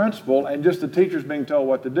just the principal and just the teachers being told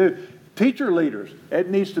what to do. Teacher leaders, it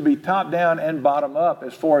needs to be top down and bottom up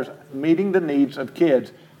as far as meeting the needs of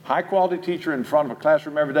kids. High quality teacher in front of a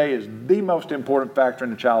classroom every day is the most important factor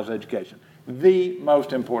in a child's education. The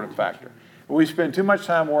most important factor. We spend too much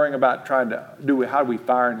time worrying about trying to how do we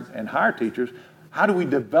fire and hire teachers. How do we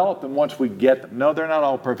develop them once we get them? No, they're not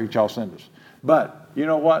all perfect, y'all send us. But you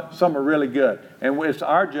know what? Some are really good. And it's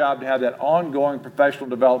our job to have that ongoing professional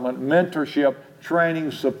development, mentorship,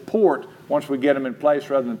 training, support once we get them in place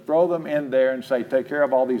rather than throw them in there and say, take care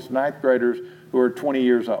of all these 9th graders who are 20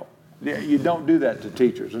 years old. You don't do that to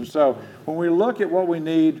teachers. And so when we look at what we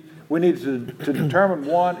need to determine,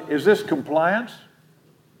 one, is this compliance?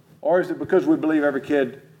 Or is it because we believe every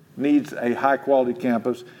kid needs a high-quality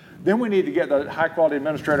campus? Then we need to get the high-quality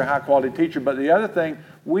administrator, high-quality teacher. But the other thing,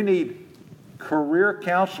 we need career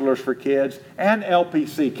counselors for kids and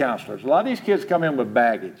LPC counselors. A lot of these kids come in with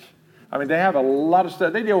baggage. I mean, they have a lot of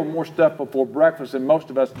stuff. They deal with more stuff before breakfast than most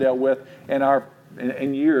of us dealt with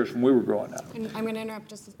in years when we were growing up. And I'm going to interrupt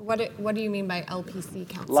just, what do you mean by LPC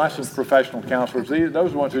counselors? Licensed professional counselors. Those are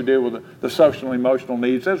the ones who deal with the social and emotional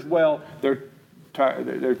needs as well. They're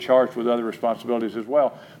charged with other responsibilities as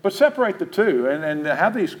well. But separate the two and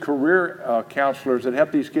have these career counselors that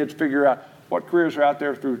help these kids figure out what careers are out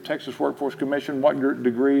there through Texas Workforce Commission, what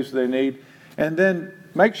degrees they need, and then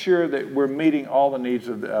make sure that we're meeting all the needs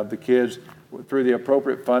of the kids through the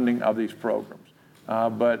appropriate funding of these programs.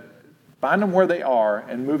 But find them where they are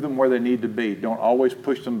and move them where they need to be. Don't always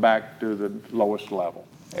push them back to the lowest level.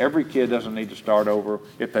 Every kid doesn't need to start over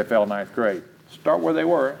if they fail 9th grade. Start where they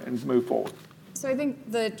were and move forward. So I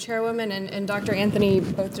think the chairwoman and Dr. Anthony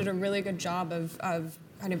both did a really good job of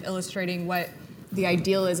kind of illustrating what the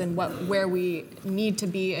ideal is and where we need to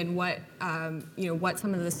be and what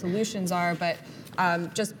some of the solutions are. But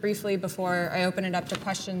just briefly before I open it up to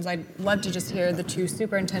questions, I'd love to just hear the 2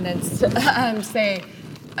 superintendents say,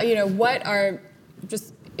 what are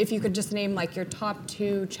just, if you could just name like your top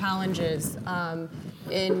 2 challenges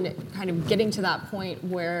in kind of getting to that point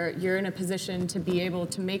where you're in a position to be able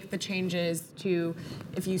to make the changes to,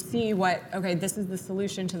 if you see this is the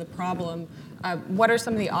solution to the problem, what are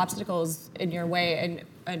some of the obstacles in your way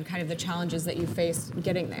and kind of the challenges that you face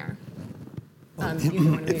getting there?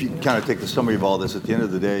 If you kind of take the summary of all this, at the end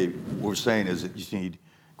of the day, what we're saying is that you need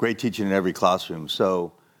great teaching in every classroom.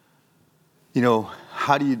 So,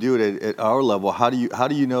 how do you do it at our level? How do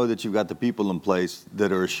you know that you've got the people in place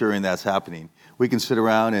that are assuring that's happening? We can sit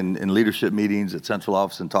around in leadership meetings at central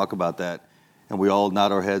office and talk about that, and we all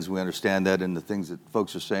nod our heads. We understand that, and the things that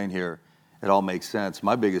folks are saying here, it all makes sense.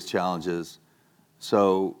 My biggest challenge is,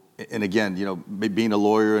 and again, being a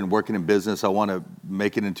lawyer and working in business, I want to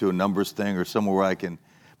make it into a numbers thing or somewhere where I can,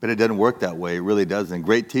 but it doesn't work that way. It really doesn't.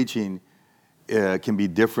 Great teaching can be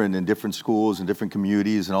different in different schools and different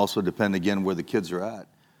communities, and also depend, again, where the kids are at.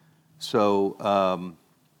 So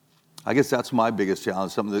I guess that's my biggest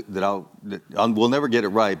challenge, something that we'll never get it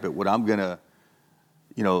right, but what I'm going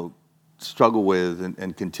to, struggle with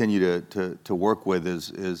and continue to work with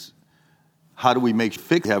is how do we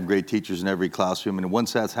have great teachers in every classroom? And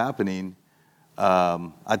once that's happening,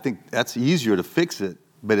 I think that's easier to fix it,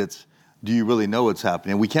 but do you really know what's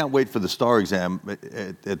happening? We can't wait for the STAR exam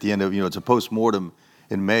at the end of, it's a post-mortem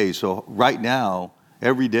in May. So right now,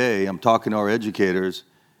 every day I'm talking to our educators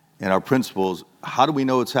and our principals. How do we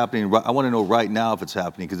know it's happening? I want to know right now if it's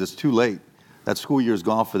happening, because it's too late. That school year is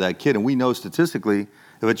gone for that kid. And we know statistically,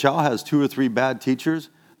 if a child has 2 or 3 bad teachers,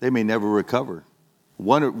 they may never recover.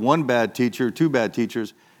 One bad teacher, 2 bad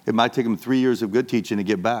teachers, it might take them 3 years of good teaching to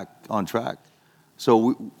get back on track.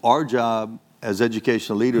 So our job as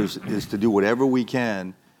educational leaders is to do whatever we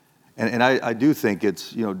can. And I do think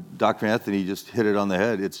it's, Dr. Anthony just hit it on the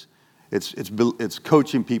head. It's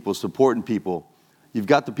coaching people, supporting people. You've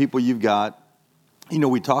got the people you've got.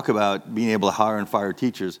 We talk about being able to hire and fire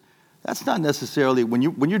teachers. That's not necessarily, when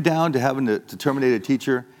you're down to having to terminate a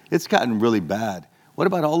teacher, it's gotten really bad. What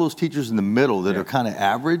about all those teachers in the middle that are kind of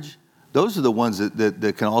average? Those are the ones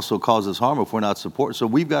that can also cause us harm if we're not supported. So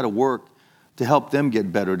we've got to work to help them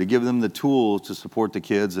get better, to give them the tools to support the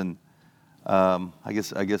kids. And I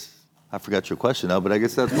guess I forgot your question now, but I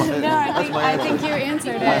guess that's my No, I think you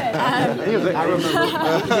answered it. I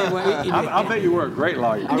bet you were a great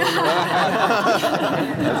lawyer.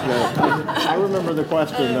 I remember the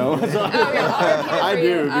question, though. I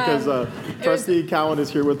do, because Trustee Cowan is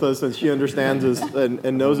here with us, and she understands this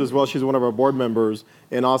and knows as well. She's one of our board members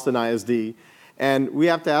in Austin ISD. And we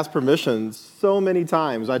have to ask permissions so many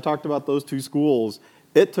times. I talked about those 2 schools.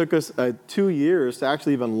 It took us 2 years to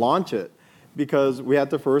actually even launch it, because we had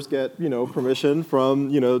to first get, permission from,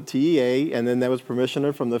 TEA, and then there was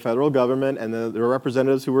permission from the federal government, and the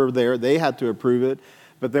representatives who were there, they had to approve it.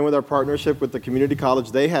 But then with our partnership with the community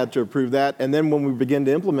college, they had to approve that. And then when we began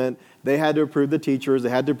to implement, they had to approve the teachers, they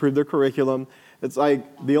had to approve their curriculum. It's like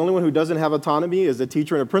the only one who doesn't have autonomy is a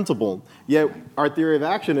teacher and a principal. Yet our theory of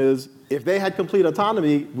action is, if they had complete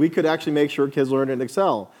autonomy, we could actually make sure kids learn and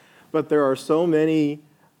excel. But there are so many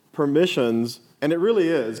permissions. And it really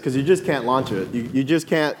is, because you just can't launch it. You just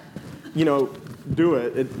can't, do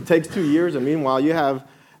it. It takes 2 years, and meanwhile you have,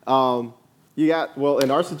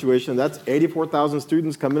 in our situation, that's 84,000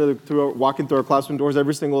 students coming walking through our classroom doors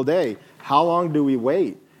every single day. How long do we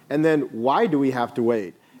wait? And then why do we have to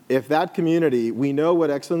wait? If that community, we know what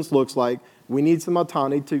excellence looks like, we need some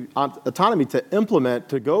autonomy to implement,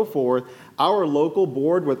 to go forth. Our local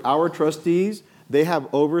board with our trustees, they have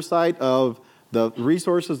oversight of the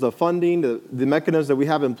resources, the funding, the mechanisms that we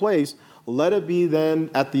have in place. Let it be then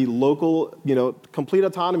at the local, complete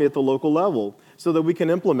autonomy at the local level so that we can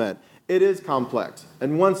implement. It is complex,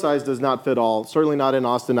 and one size does not fit all, certainly not in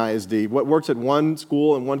Austin ISD. What works at one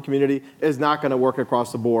school and one community is not going to work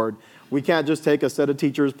across the board. We can't just take a set of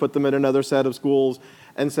teachers, put them in another set of schools,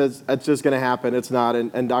 and says it's just going to happen. It's not,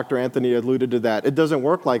 and Dr. Anthony alluded to that. It doesn't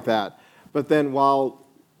work like that. But then while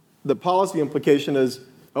the policy implication is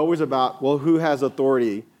always about, well, who has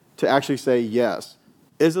authority to actually say yes?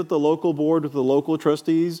 Is it the local board with the local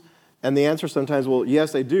trustees? And the answer sometimes, well,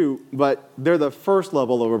 yes, they do, but they're the first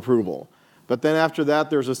level of approval. But then after that,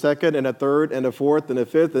 there's a second and a third and a fourth and a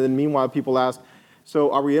fifth, and then meanwhile people ask,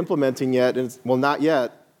 so are we implementing yet? And it's, well, not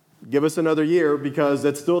yet. Give us another year, because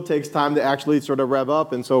it still takes time to actually sort of rev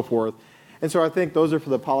up and so forth. And so I think those are for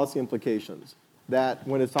the policy implications, that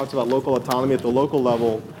when it talks about local autonomy at the local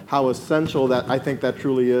level, how essential that I think that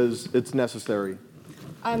truly is, it's necessary.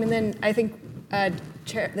 And then I think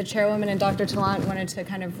the chairwoman and Dr. Tallant wanted to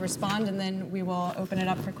kind of respond, and then we will open it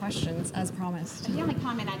up for questions as promised. The only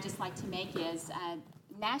comment I'd just like to make is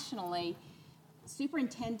nationally,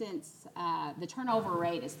 superintendents, the turnover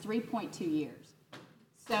rate is 3.2 years.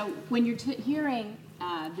 So when you're hearing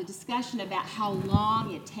the discussion about how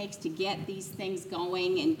long it takes to get these things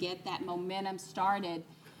going and get that momentum started,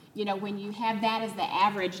 when you have that as the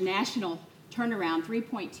average national turnaround,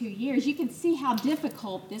 3.2 years, you can see how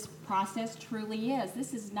difficult this process truly is.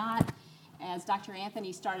 This is not, as Dr.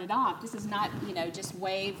 Anthony started off, this is not, just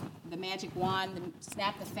wave the magic wand and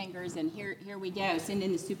snap the fingers and here we go, send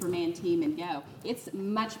in the Superman team and go. It's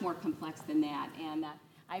much more complex than that. And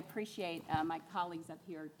I appreciate my colleagues up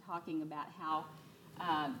here talking about how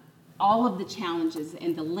all of the challenges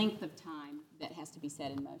and the length of time that has to be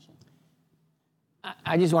set in motion.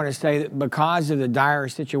 I just want to say that because of the dire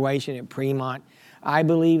situation at Fremont, I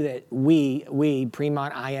believe that we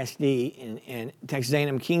Fremont ISD and Texas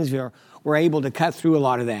A&M Kingsville, were able to cut through a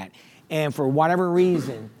lot of that. And for whatever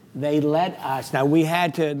reason, they let us. Now we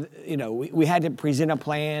had to, we had to present a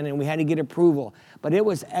plan and we had to get approval, but it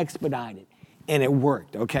was expedited and it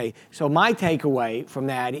worked. Okay, so my takeaway from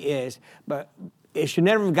that is, but it should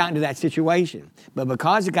never have gotten to that situation. But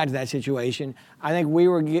because it got to that situation, I think we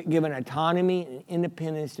were given autonomy and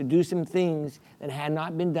independence to do some things that had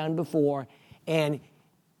not been done before. And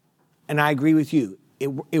I agree with you.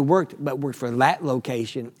 it worked, but worked for that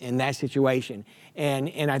location in that situation.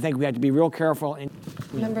 And I think we have to be real careful.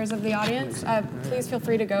 Members of the audience, please feel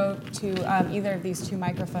free to go to either of these two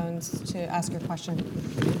microphones to ask your question.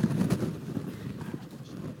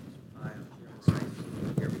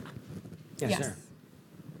 Yes, sir.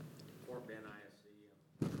 Fort Bend ISD,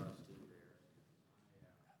 I'm a trustee there.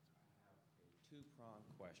 I have a two-pronged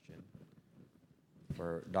question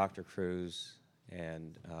for Dr. Cruz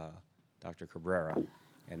and Dr. Cabrera,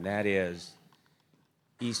 and that is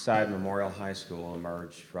Eastside Memorial High School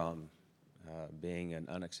emerged from being an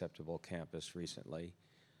unacceptable campus recently.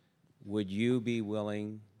 Would you be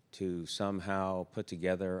willing to somehow put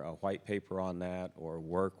together a white paper on that or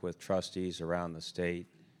work with trustees around the state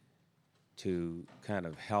to kind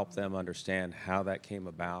of help them understand how that came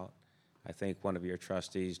about? I think one of your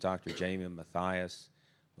trustees, Dr. Jamie Mathias,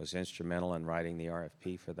 was instrumental in writing the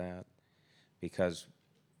RFP for that, because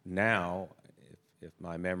now, if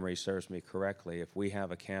my memory serves me correctly, if we have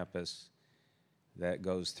a campus that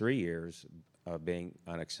goes 3 years of being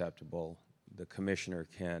unacceptable, the commissioner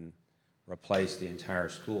can replace the entire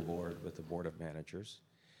school board with the board of managers.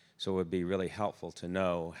 So it would be really helpful to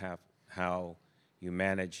know how you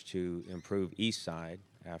managed to improve Eastside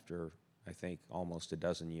after, I think, almost a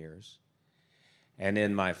dozen years. And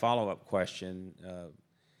then my follow-up question,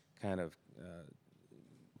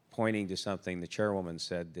 pointing to something the chairwoman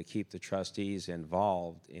said, to keep the trustees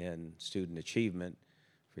involved in student achievement.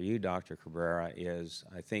 For you, Dr. Cabrera, is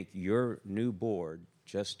I think your new board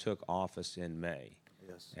just took office in May.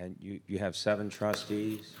 Yes. And you have 7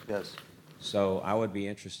 trustees. Yes. So I would be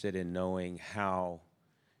interested in knowing how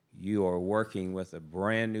you are working with a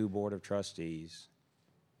brand new board of trustees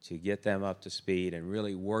to get them up to speed and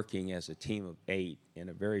really working as a team of 8 in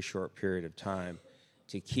a very short period of time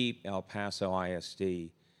to keep El Paso ISD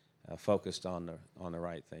focused on the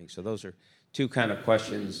right thing. So those are two kind of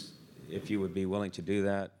questions, if you would be willing to do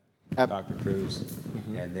that, Dr. Cruz,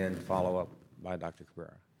 and then follow up by Dr.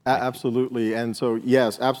 Cabrera. Absolutely. And so,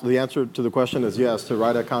 yes, absolutely. The answer to the question is yes, to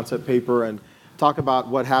write a concept paper and talk about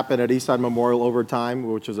what happened at Eastside Memorial over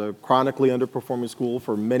time, which is a chronically underperforming school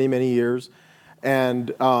for many, many years. And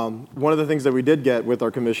one of the things that we did get with our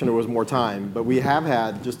commissioner was more time. But we have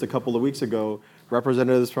had, just a couple of weeks ago,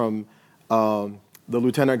 representatives from the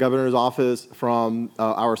Lieutenant Governor's office, from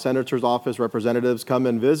our Senator's office, representatives come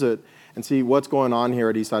and visit and see what's going on here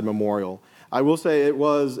at Eastside Memorial. I will say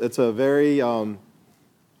it's a very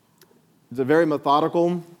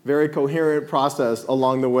methodical, very coherent process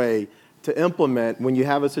along the way to implement. When you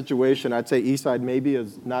have a situation, I'd say Eastside maybe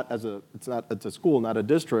is not it's a school, not a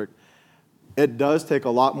district. It does take a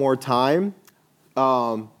lot more time,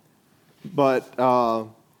 but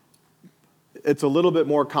it's a little bit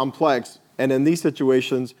more complex. And in these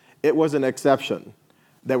situations, it was an exception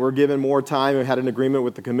that we're given more time. We had an agreement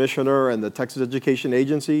with the commissioner and the Texas Education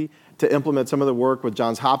Agency to implement some of the work with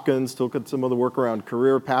Johns Hopkins, to look at some of the work around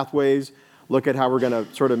career pathways, look at how we're going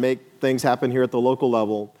to sort of make things happen here at the local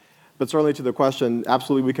level. But certainly to the question,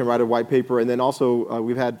 absolutely we can write a white paper. And then also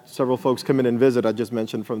we've had several folks come in and visit, I just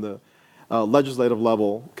mentioned from the legislative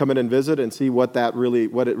level, come in and visit and see what it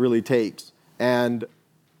really takes. And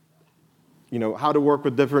how to work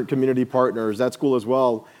with different community partners. That school as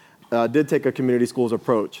well did take a community schools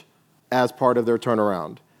approach as part of their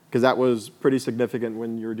turnaround, because that was pretty significant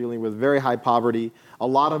when you're dealing with very high poverty, a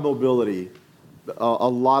lot of mobility.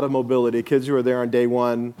 Kids who are there on day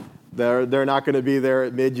one, they're not going to be there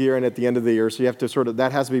at mid-year and at the end of the year. So you have to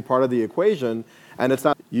that has to be part of the equation. And it's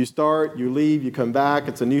not, you start, you leave, you come back,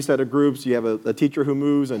 it's a new set of groups, you have a teacher who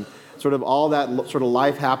moves, and sort of all that sort of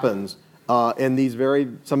life happens. And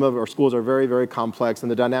some of our schools are very, very complex, and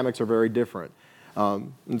the dynamics are very different.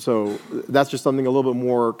 And so that's just something a little bit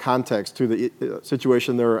more context to the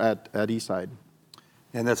situation there at Eastside.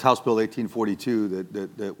 And that's House Bill 1842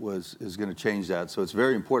 that is going to change that. So it's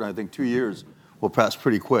very important. I think 2 years will pass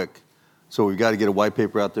pretty quick. So we've got to get a white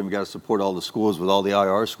paper out there. We've got to support all the schools with all the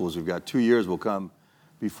IR schools. We've got 2 years will come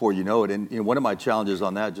before you know it. And one of my challenges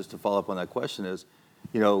on that, just to follow up on that question, is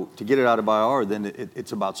to get it out of IR, then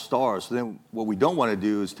it's about stars. So then what we don't want to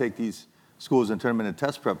do is take these schools and turn them into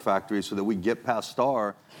test prep factories so that we get past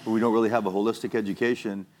star, but we don't really have a holistic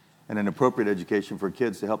education and an appropriate education for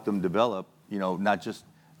kids to help them develop, not just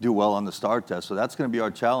do well on the STAR test. So that's going to be our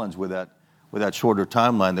challenge with that shorter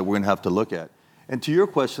timeline that we're going to have to look at. And to your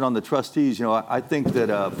question on the trustees, I think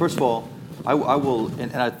that, first of all, I will,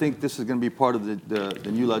 and I think this is going to be part of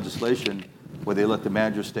the new legislation where they let the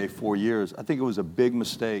manager stay 4 years. I think it was a big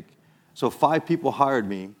mistake. So 5 people hired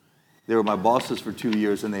me. They were my bosses for 2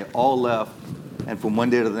 years, and they all left. And from one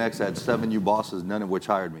day to the next, I had 7 new bosses, none of which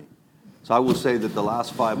hired me. So I will say that the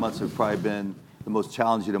last 5 months have probably been the most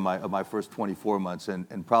challenging of my first 24 months,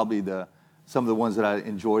 and probably some of the ones that I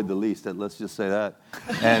enjoyed the least. Let's just say that.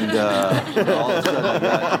 And all of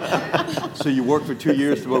a sudden, so you work for 2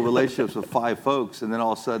 years to build relationships with 5 folks, and then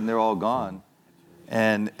all of a sudden they're all gone.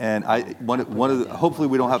 And hopefully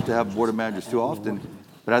we don't have to have board of managers too often,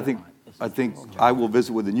 but I think I will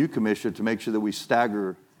visit with the new commissioner to make sure that we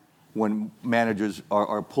stagger when managers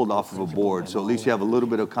are pulled off of a board, so at least you have a little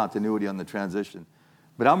bit of continuity on the transition.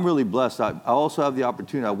 But I'm really blessed. I also have the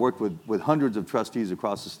opportunity. I worked with hundreds of trustees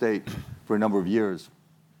across the state for a number of years.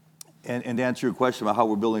 And to answer your question about how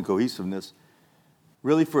we're building cohesiveness,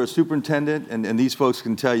 really for a superintendent, and these folks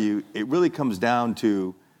can tell you, it really comes down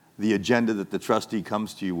to the agenda that the trustee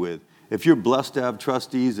comes to you with. If you're blessed to have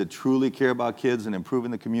trustees that truly care about kids and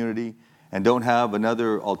improving the community and don't have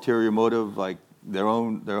another ulterior motive like their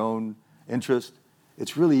own interest,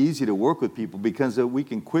 it's really easy to work with people because we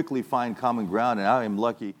can quickly find common ground. And I am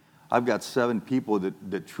lucky. I've got 7 people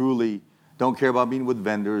that truly don't care about meeting with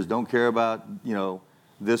vendors, don't care about,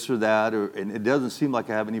 this or that, and it doesn't seem like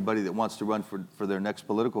I have anybody that wants to run for their next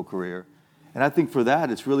political career. And I think for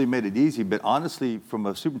that, it's really made it easy. But honestly, from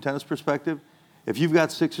a superintendent's perspective, if you've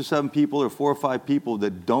got 6 or 7 people or 4 or 5 people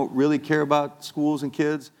that don't really care about schools and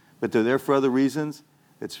kids, but they're there for other reasons,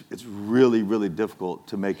 it's really, really difficult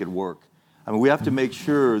to make it work. I mean, we have to make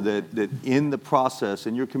sure that in the process,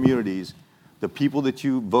 in your communities, the people that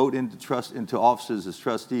you vote into offices as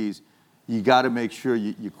trustees, you got to make sure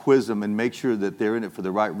you quiz them and make sure that they're in it for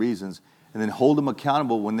the right reasons, and then hold them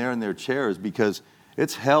accountable when they're in their chairs, because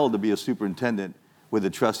it's hell to be a superintendent with a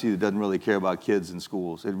trustee that doesn't really care about kids in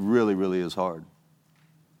schools. It really, really is hard.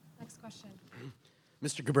 Next question.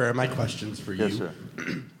 Mr. Cabrera, my question's for you. Yes, sir.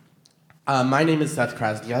 My name is Seth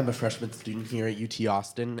Krasny. I'm a freshman student here at UT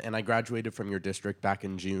Austin, and I graduated from your district back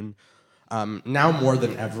in June. Now more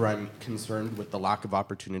than ever, I'm concerned with the lack of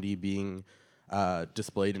opportunity being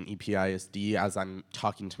displayed in EPISD as I'm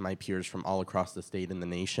talking to my peers from all across the state and the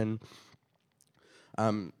nation.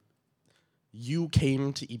 You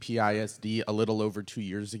came to EPISD a little over 2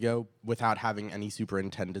 years ago without having any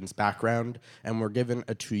superintendent's background, and were given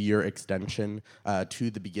a 2-year extension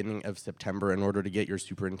to the beginning of September in order to get your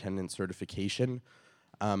superintendent certification.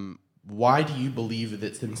 Why do you believe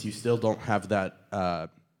that since you still don't have that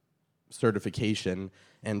certification,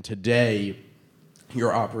 and today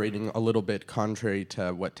you're operating a little bit contrary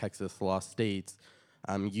to what Texas law states,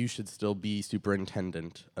 you should still be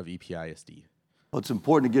superintendent of EPISD? Well, it's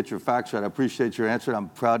important to get your facts right. I appreciate your answer. I'm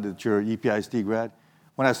proud that you're an EPISD grad.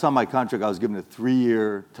 When I signed my contract, I was given a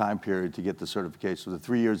 3-year time period to get the certification. So the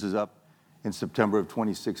 3 years is up in September of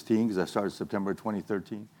 2016 because I started September of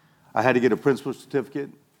 2013. I had to get a principal certificate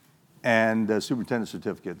and a superintendent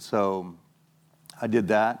certificate. So I did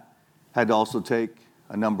that. Had to also take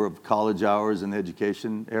a number of college hours in the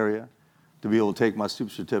education area to be able to take my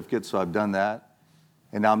SUPE certificate. So I've done that.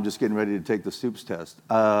 And now I'm just getting ready to take the SUPES test.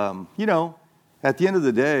 At the end of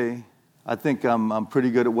the day, I think I'm pretty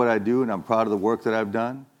good at what I do, and I'm proud of the work that I've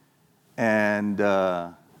done. And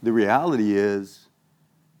the reality is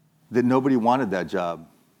that nobody wanted that job.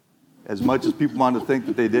 As much as people wanted to think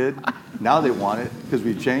that they did, now they want it because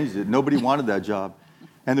we've changed it. Nobody wanted that job.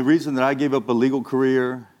 And the reason that I gave up a legal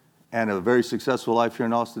career and a very successful life here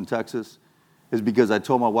in Austin, Texas, is because I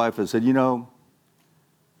told my wife, I said,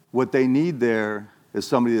 what they need there is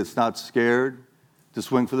somebody that's not scared to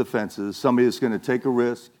swing for the fences, somebody that's going to take a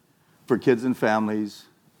risk for kids and families,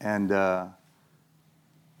 and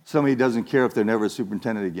somebody who doesn't care if they're never a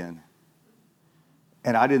superintendent again.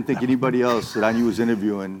 And I didn't think anybody else that I knew was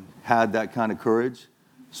interviewing had that kind of courage,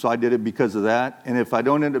 so I did it because of that. And if I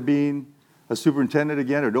don't end up being a superintendent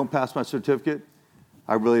again or don't pass my certificate,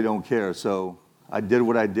 I really don't care. So I did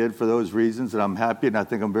what I did for those reasons, and I'm happy, and I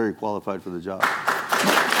think I'm very qualified for the job.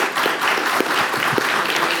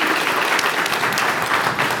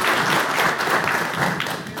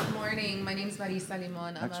 Marisa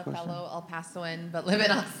Limon. I'm a fellow El Pasoan, but live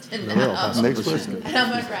in Austin now. Next question. And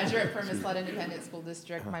I'm a graduate from Isleta Independent School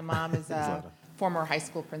District. My mom is a former high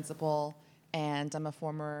school principal, and I'm a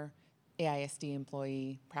former AISD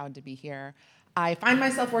employee, proud to be here. I find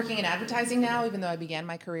myself working in advertising now, even though I began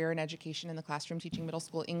my career in education in the classroom teaching middle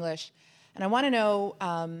school English. And I want to know,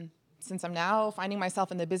 since I'm now finding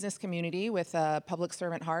myself in the business community with a public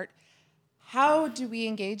servant heart, how do we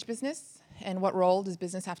engage business? And what role does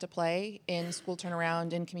business have to play in school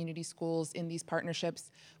turnaround, in community schools, in these partnerships?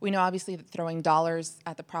 We know obviously that throwing dollars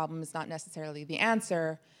at the problem is not necessarily the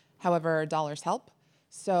answer. However, dollars help.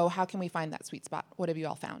 So how can we find that sweet spot? What have you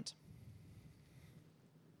all found?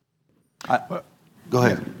 Go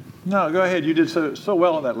ahead. No, go ahead. You did so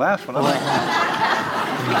well on that last one.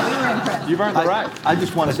 You've earned the right. I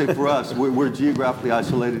just want to say for us, we're geographically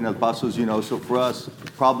isolated in El Paso, as you know, so for us,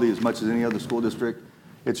 probably as much as any other school district,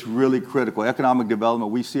 it's really critical. Economic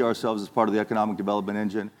development, we see ourselves as part of the economic development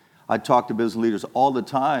engine. I talk to business leaders all the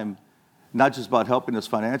time, not just about helping us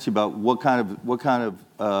financially, about what kind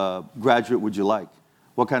of graduate would you like?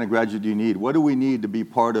 What kind of graduate do you need? What do we need to be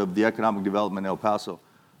part of the economic development in El Paso?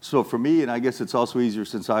 So for me, and I guess it's also easier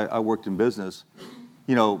since I worked in business,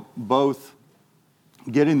 both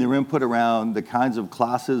getting their input around the kinds of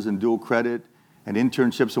classes and dual credit and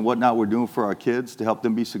internships and whatnot we're doing for our kids to help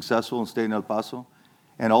them be successful and stay in El Paso,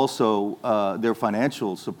 and also their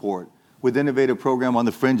financial support with innovative program on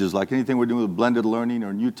the fringes, like anything we're doing with blended learning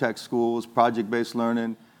or new tech schools, project-based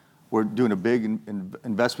learning. We're doing a big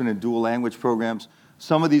investment in dual language programs.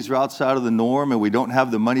 Some of these are outside of the norm, and we don't have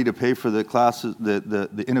the money to pay for the classes,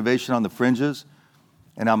 the innovation on the fringes.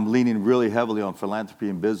 And I'm leaning really heavily on philanthropy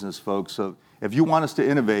and business, folks. So if you want us to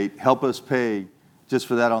innovate, help us pay just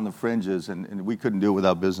for that on the fringes, and we couldn't do it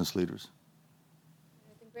without business leaders.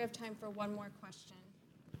 I think we have time for one more question.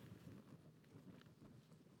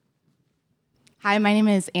 Hi, my name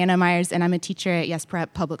is Anna Myers, and I'm a teacher at Yes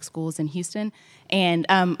Prep Public Schools in Houston. And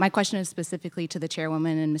my question is specifically to the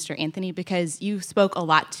chairwoman and Mr. Anthony, because you spoke a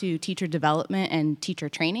lot to teacher development and teacher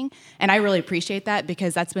training, and I really appreciate that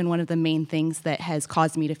because that's been one of the main things that has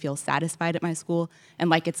caused me to feel satisfied at my school and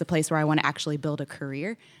like it's a place where I want to actually build a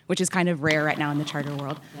career, which is kind of rare right now in the charter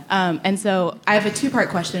world. And so I have a two-part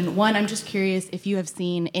question. One, I'm just curious if you have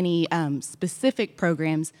seen any specific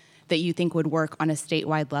programs that you think would work on a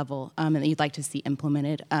statewide level and that you'd like to see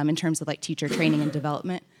implemented in terms of like teacher training and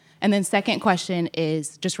development. And then second question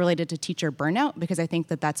is just related to teacher burnout, because I think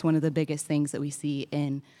that that's one of the biggest things that we see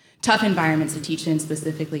in tough environments to teach in,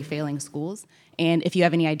 specifically failing schools. And if you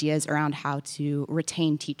have any ideas around how to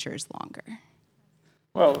retain teachers longer.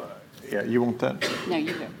 Well, yeah, you want that? No,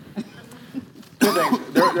 you do. Two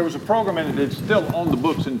things. There was a program, and it's still on the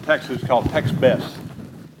books in Texas called TextBESS,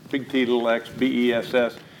 big T, little x,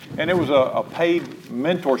 BESS. And it was a paid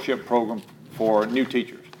mentorship program for new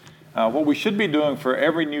teachers. What we should be doing for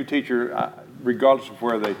every new teacher, regardless of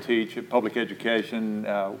where they teach, at public education,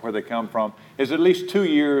 where they come from, is at least 2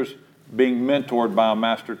 years being mentored by a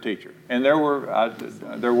master teacher. And there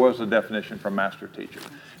was a definition for master teacher.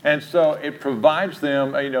 And so it provides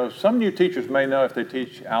them, some new teachers may know if they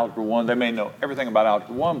teach Algebra 1, they may know everything about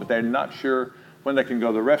Algebra 1, but they're not sure when they can go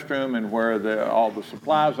to the restroom and where all the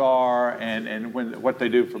supplies are and what they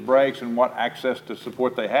do for breaks and what access to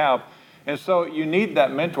support they have. And so you need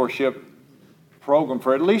that mentorship program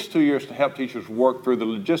for at least 2 years to help teachers work through the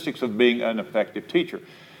logistics of being an effective teacher.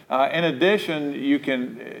 In addition,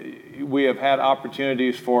 we have had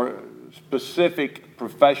opportunities for specific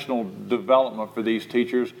professional development for these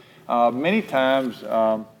teachers. Many times,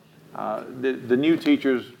 the new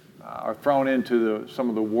teachers are thrown into some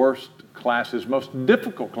of the worst classes, most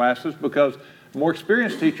difficult classes, because more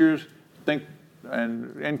experienced teachers think,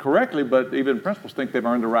 and incorrectly, but even principals think they've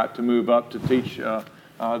earned the right to move up to teach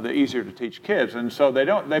the easier to teach kids. And so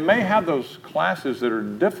they may have those classes that are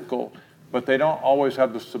difficult, but they don't always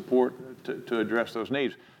have the support to address those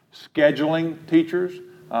needs. Scheduling teachers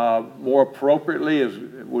more appropriately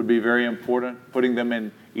would be very important, putting them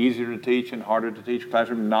in easier to teach and harder to teach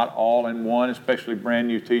classrooms, not all in one, especially brand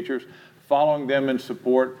new teachers, following them in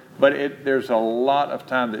support. But there's a lot of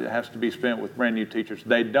time that has to be spent with brand new teachers.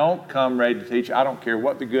 They don't come ready to teach. I don't care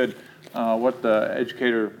what the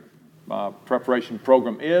educator preparation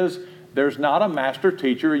program is. There's not a master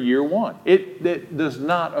teacher year one. It does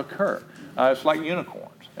not occur. It's like unicorns.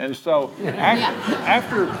 And so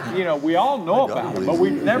after we all know about it, but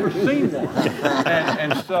we've never seen one.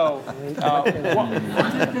 And so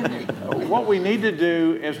what we need to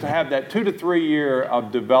do is to have that 2 to 3 year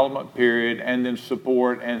of development period and then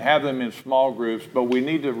support and have them in small groups, but we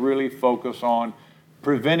need to really focus on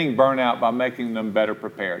preventing burnout by making them better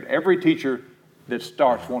prepared. Every teacher that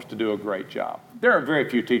starts wants to do a great job. There are very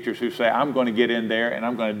few teachers who say, I'm going to get in there and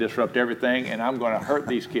I'm going to disrupt everything and I'm going to hurt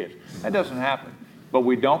these kids. That doesn't happen. But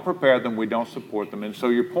we don't prepare them, we don't support them. And so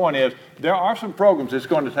your point is, there are some programs that's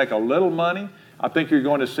going to take a little money. I think you're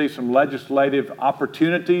going to see some legislative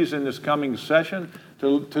opportunities in this coming session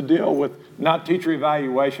to deal with not teacher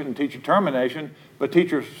evaluation and teacher termination, but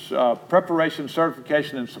teacher preparation,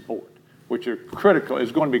 certification, and support, which are critical,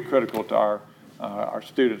 is going to be critical to our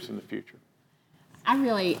students in the future. I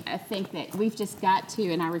really think that we've just got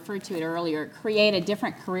to, and I referred to it earlier, create a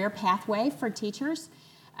different career pathway for teachers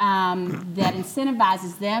that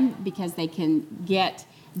incentivizes them because they can get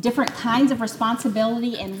different kinds of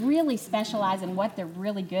responsibility and really specialize in what they're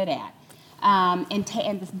really good at. And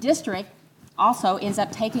the district also ends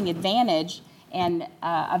up taking advantage and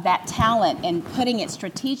of that talent and putting it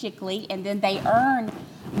strategically, and then they earn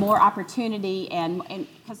more opportunity. And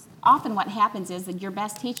because often what happens is that your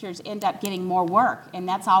best teachers end up getting more work, and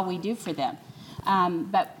that's all we do for them.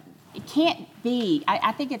 But it can't be.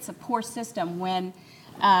 I think it's a poor system when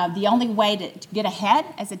the only way to get ahead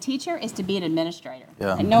as a teacher is to be an administrator.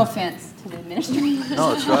 Yeah. And no offense to the administrators.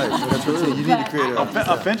 No, that's right. That's really, you need to create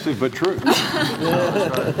a... Offensive, but true.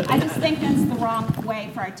 I just think that's the wrong way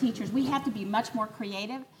for our teachers. We have to be much more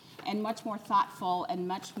creative and much more thoughtful and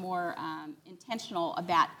much more intentional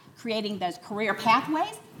about creating those career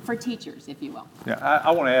pathways for teachers, if you will. Yeah,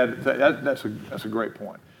 I want to add, that's a great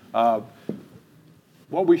point.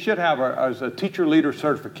 What we should have is a teacher leader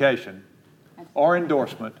certification or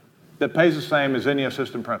endorsement that pays the same as any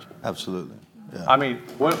assistant principal. Absolutely. Yeah. I mean,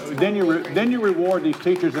 then you reward these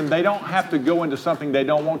teachers, and they don't have to go into something they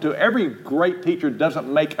don't want to. Every great teacher doesn't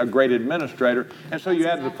make a great administrator, and so you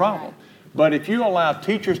add to the problem. But if you allow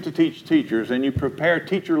teachers to teach teachers and you prepare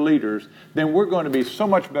teacher leaders, then we're going to be so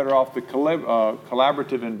much better off. The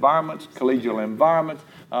collaborative environments, collegial environments,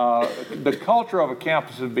 the culture of a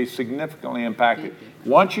campus would be significantly impacted.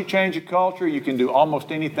 Once you change a culture, you can do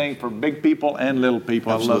almost anything for big people and little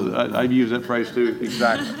people. Absolutely. I use that phrase too,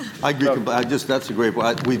 exactly. I agree. That's a great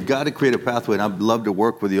point. We've got to create a pathway, and I'd love to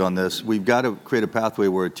work with you on this. We've got to create a pathway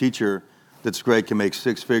where a teacher that's great can make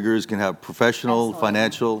six figures, can have professional,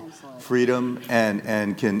 financial freedom,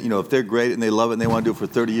 and can, if they're great and they love it and they want to do it for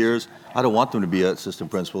 30 years, I don't want them to be an assistant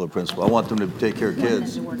principal or principal. I want them to take care of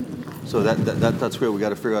kids. So that's great. We got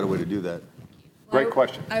to figure out a way to do that. Great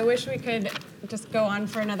question. I wish we could just go on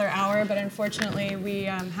for another hour, but unfortunately we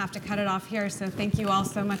have to cut it off here. So thank you all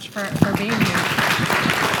so much for being here.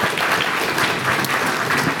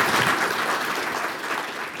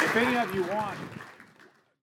 If any of you want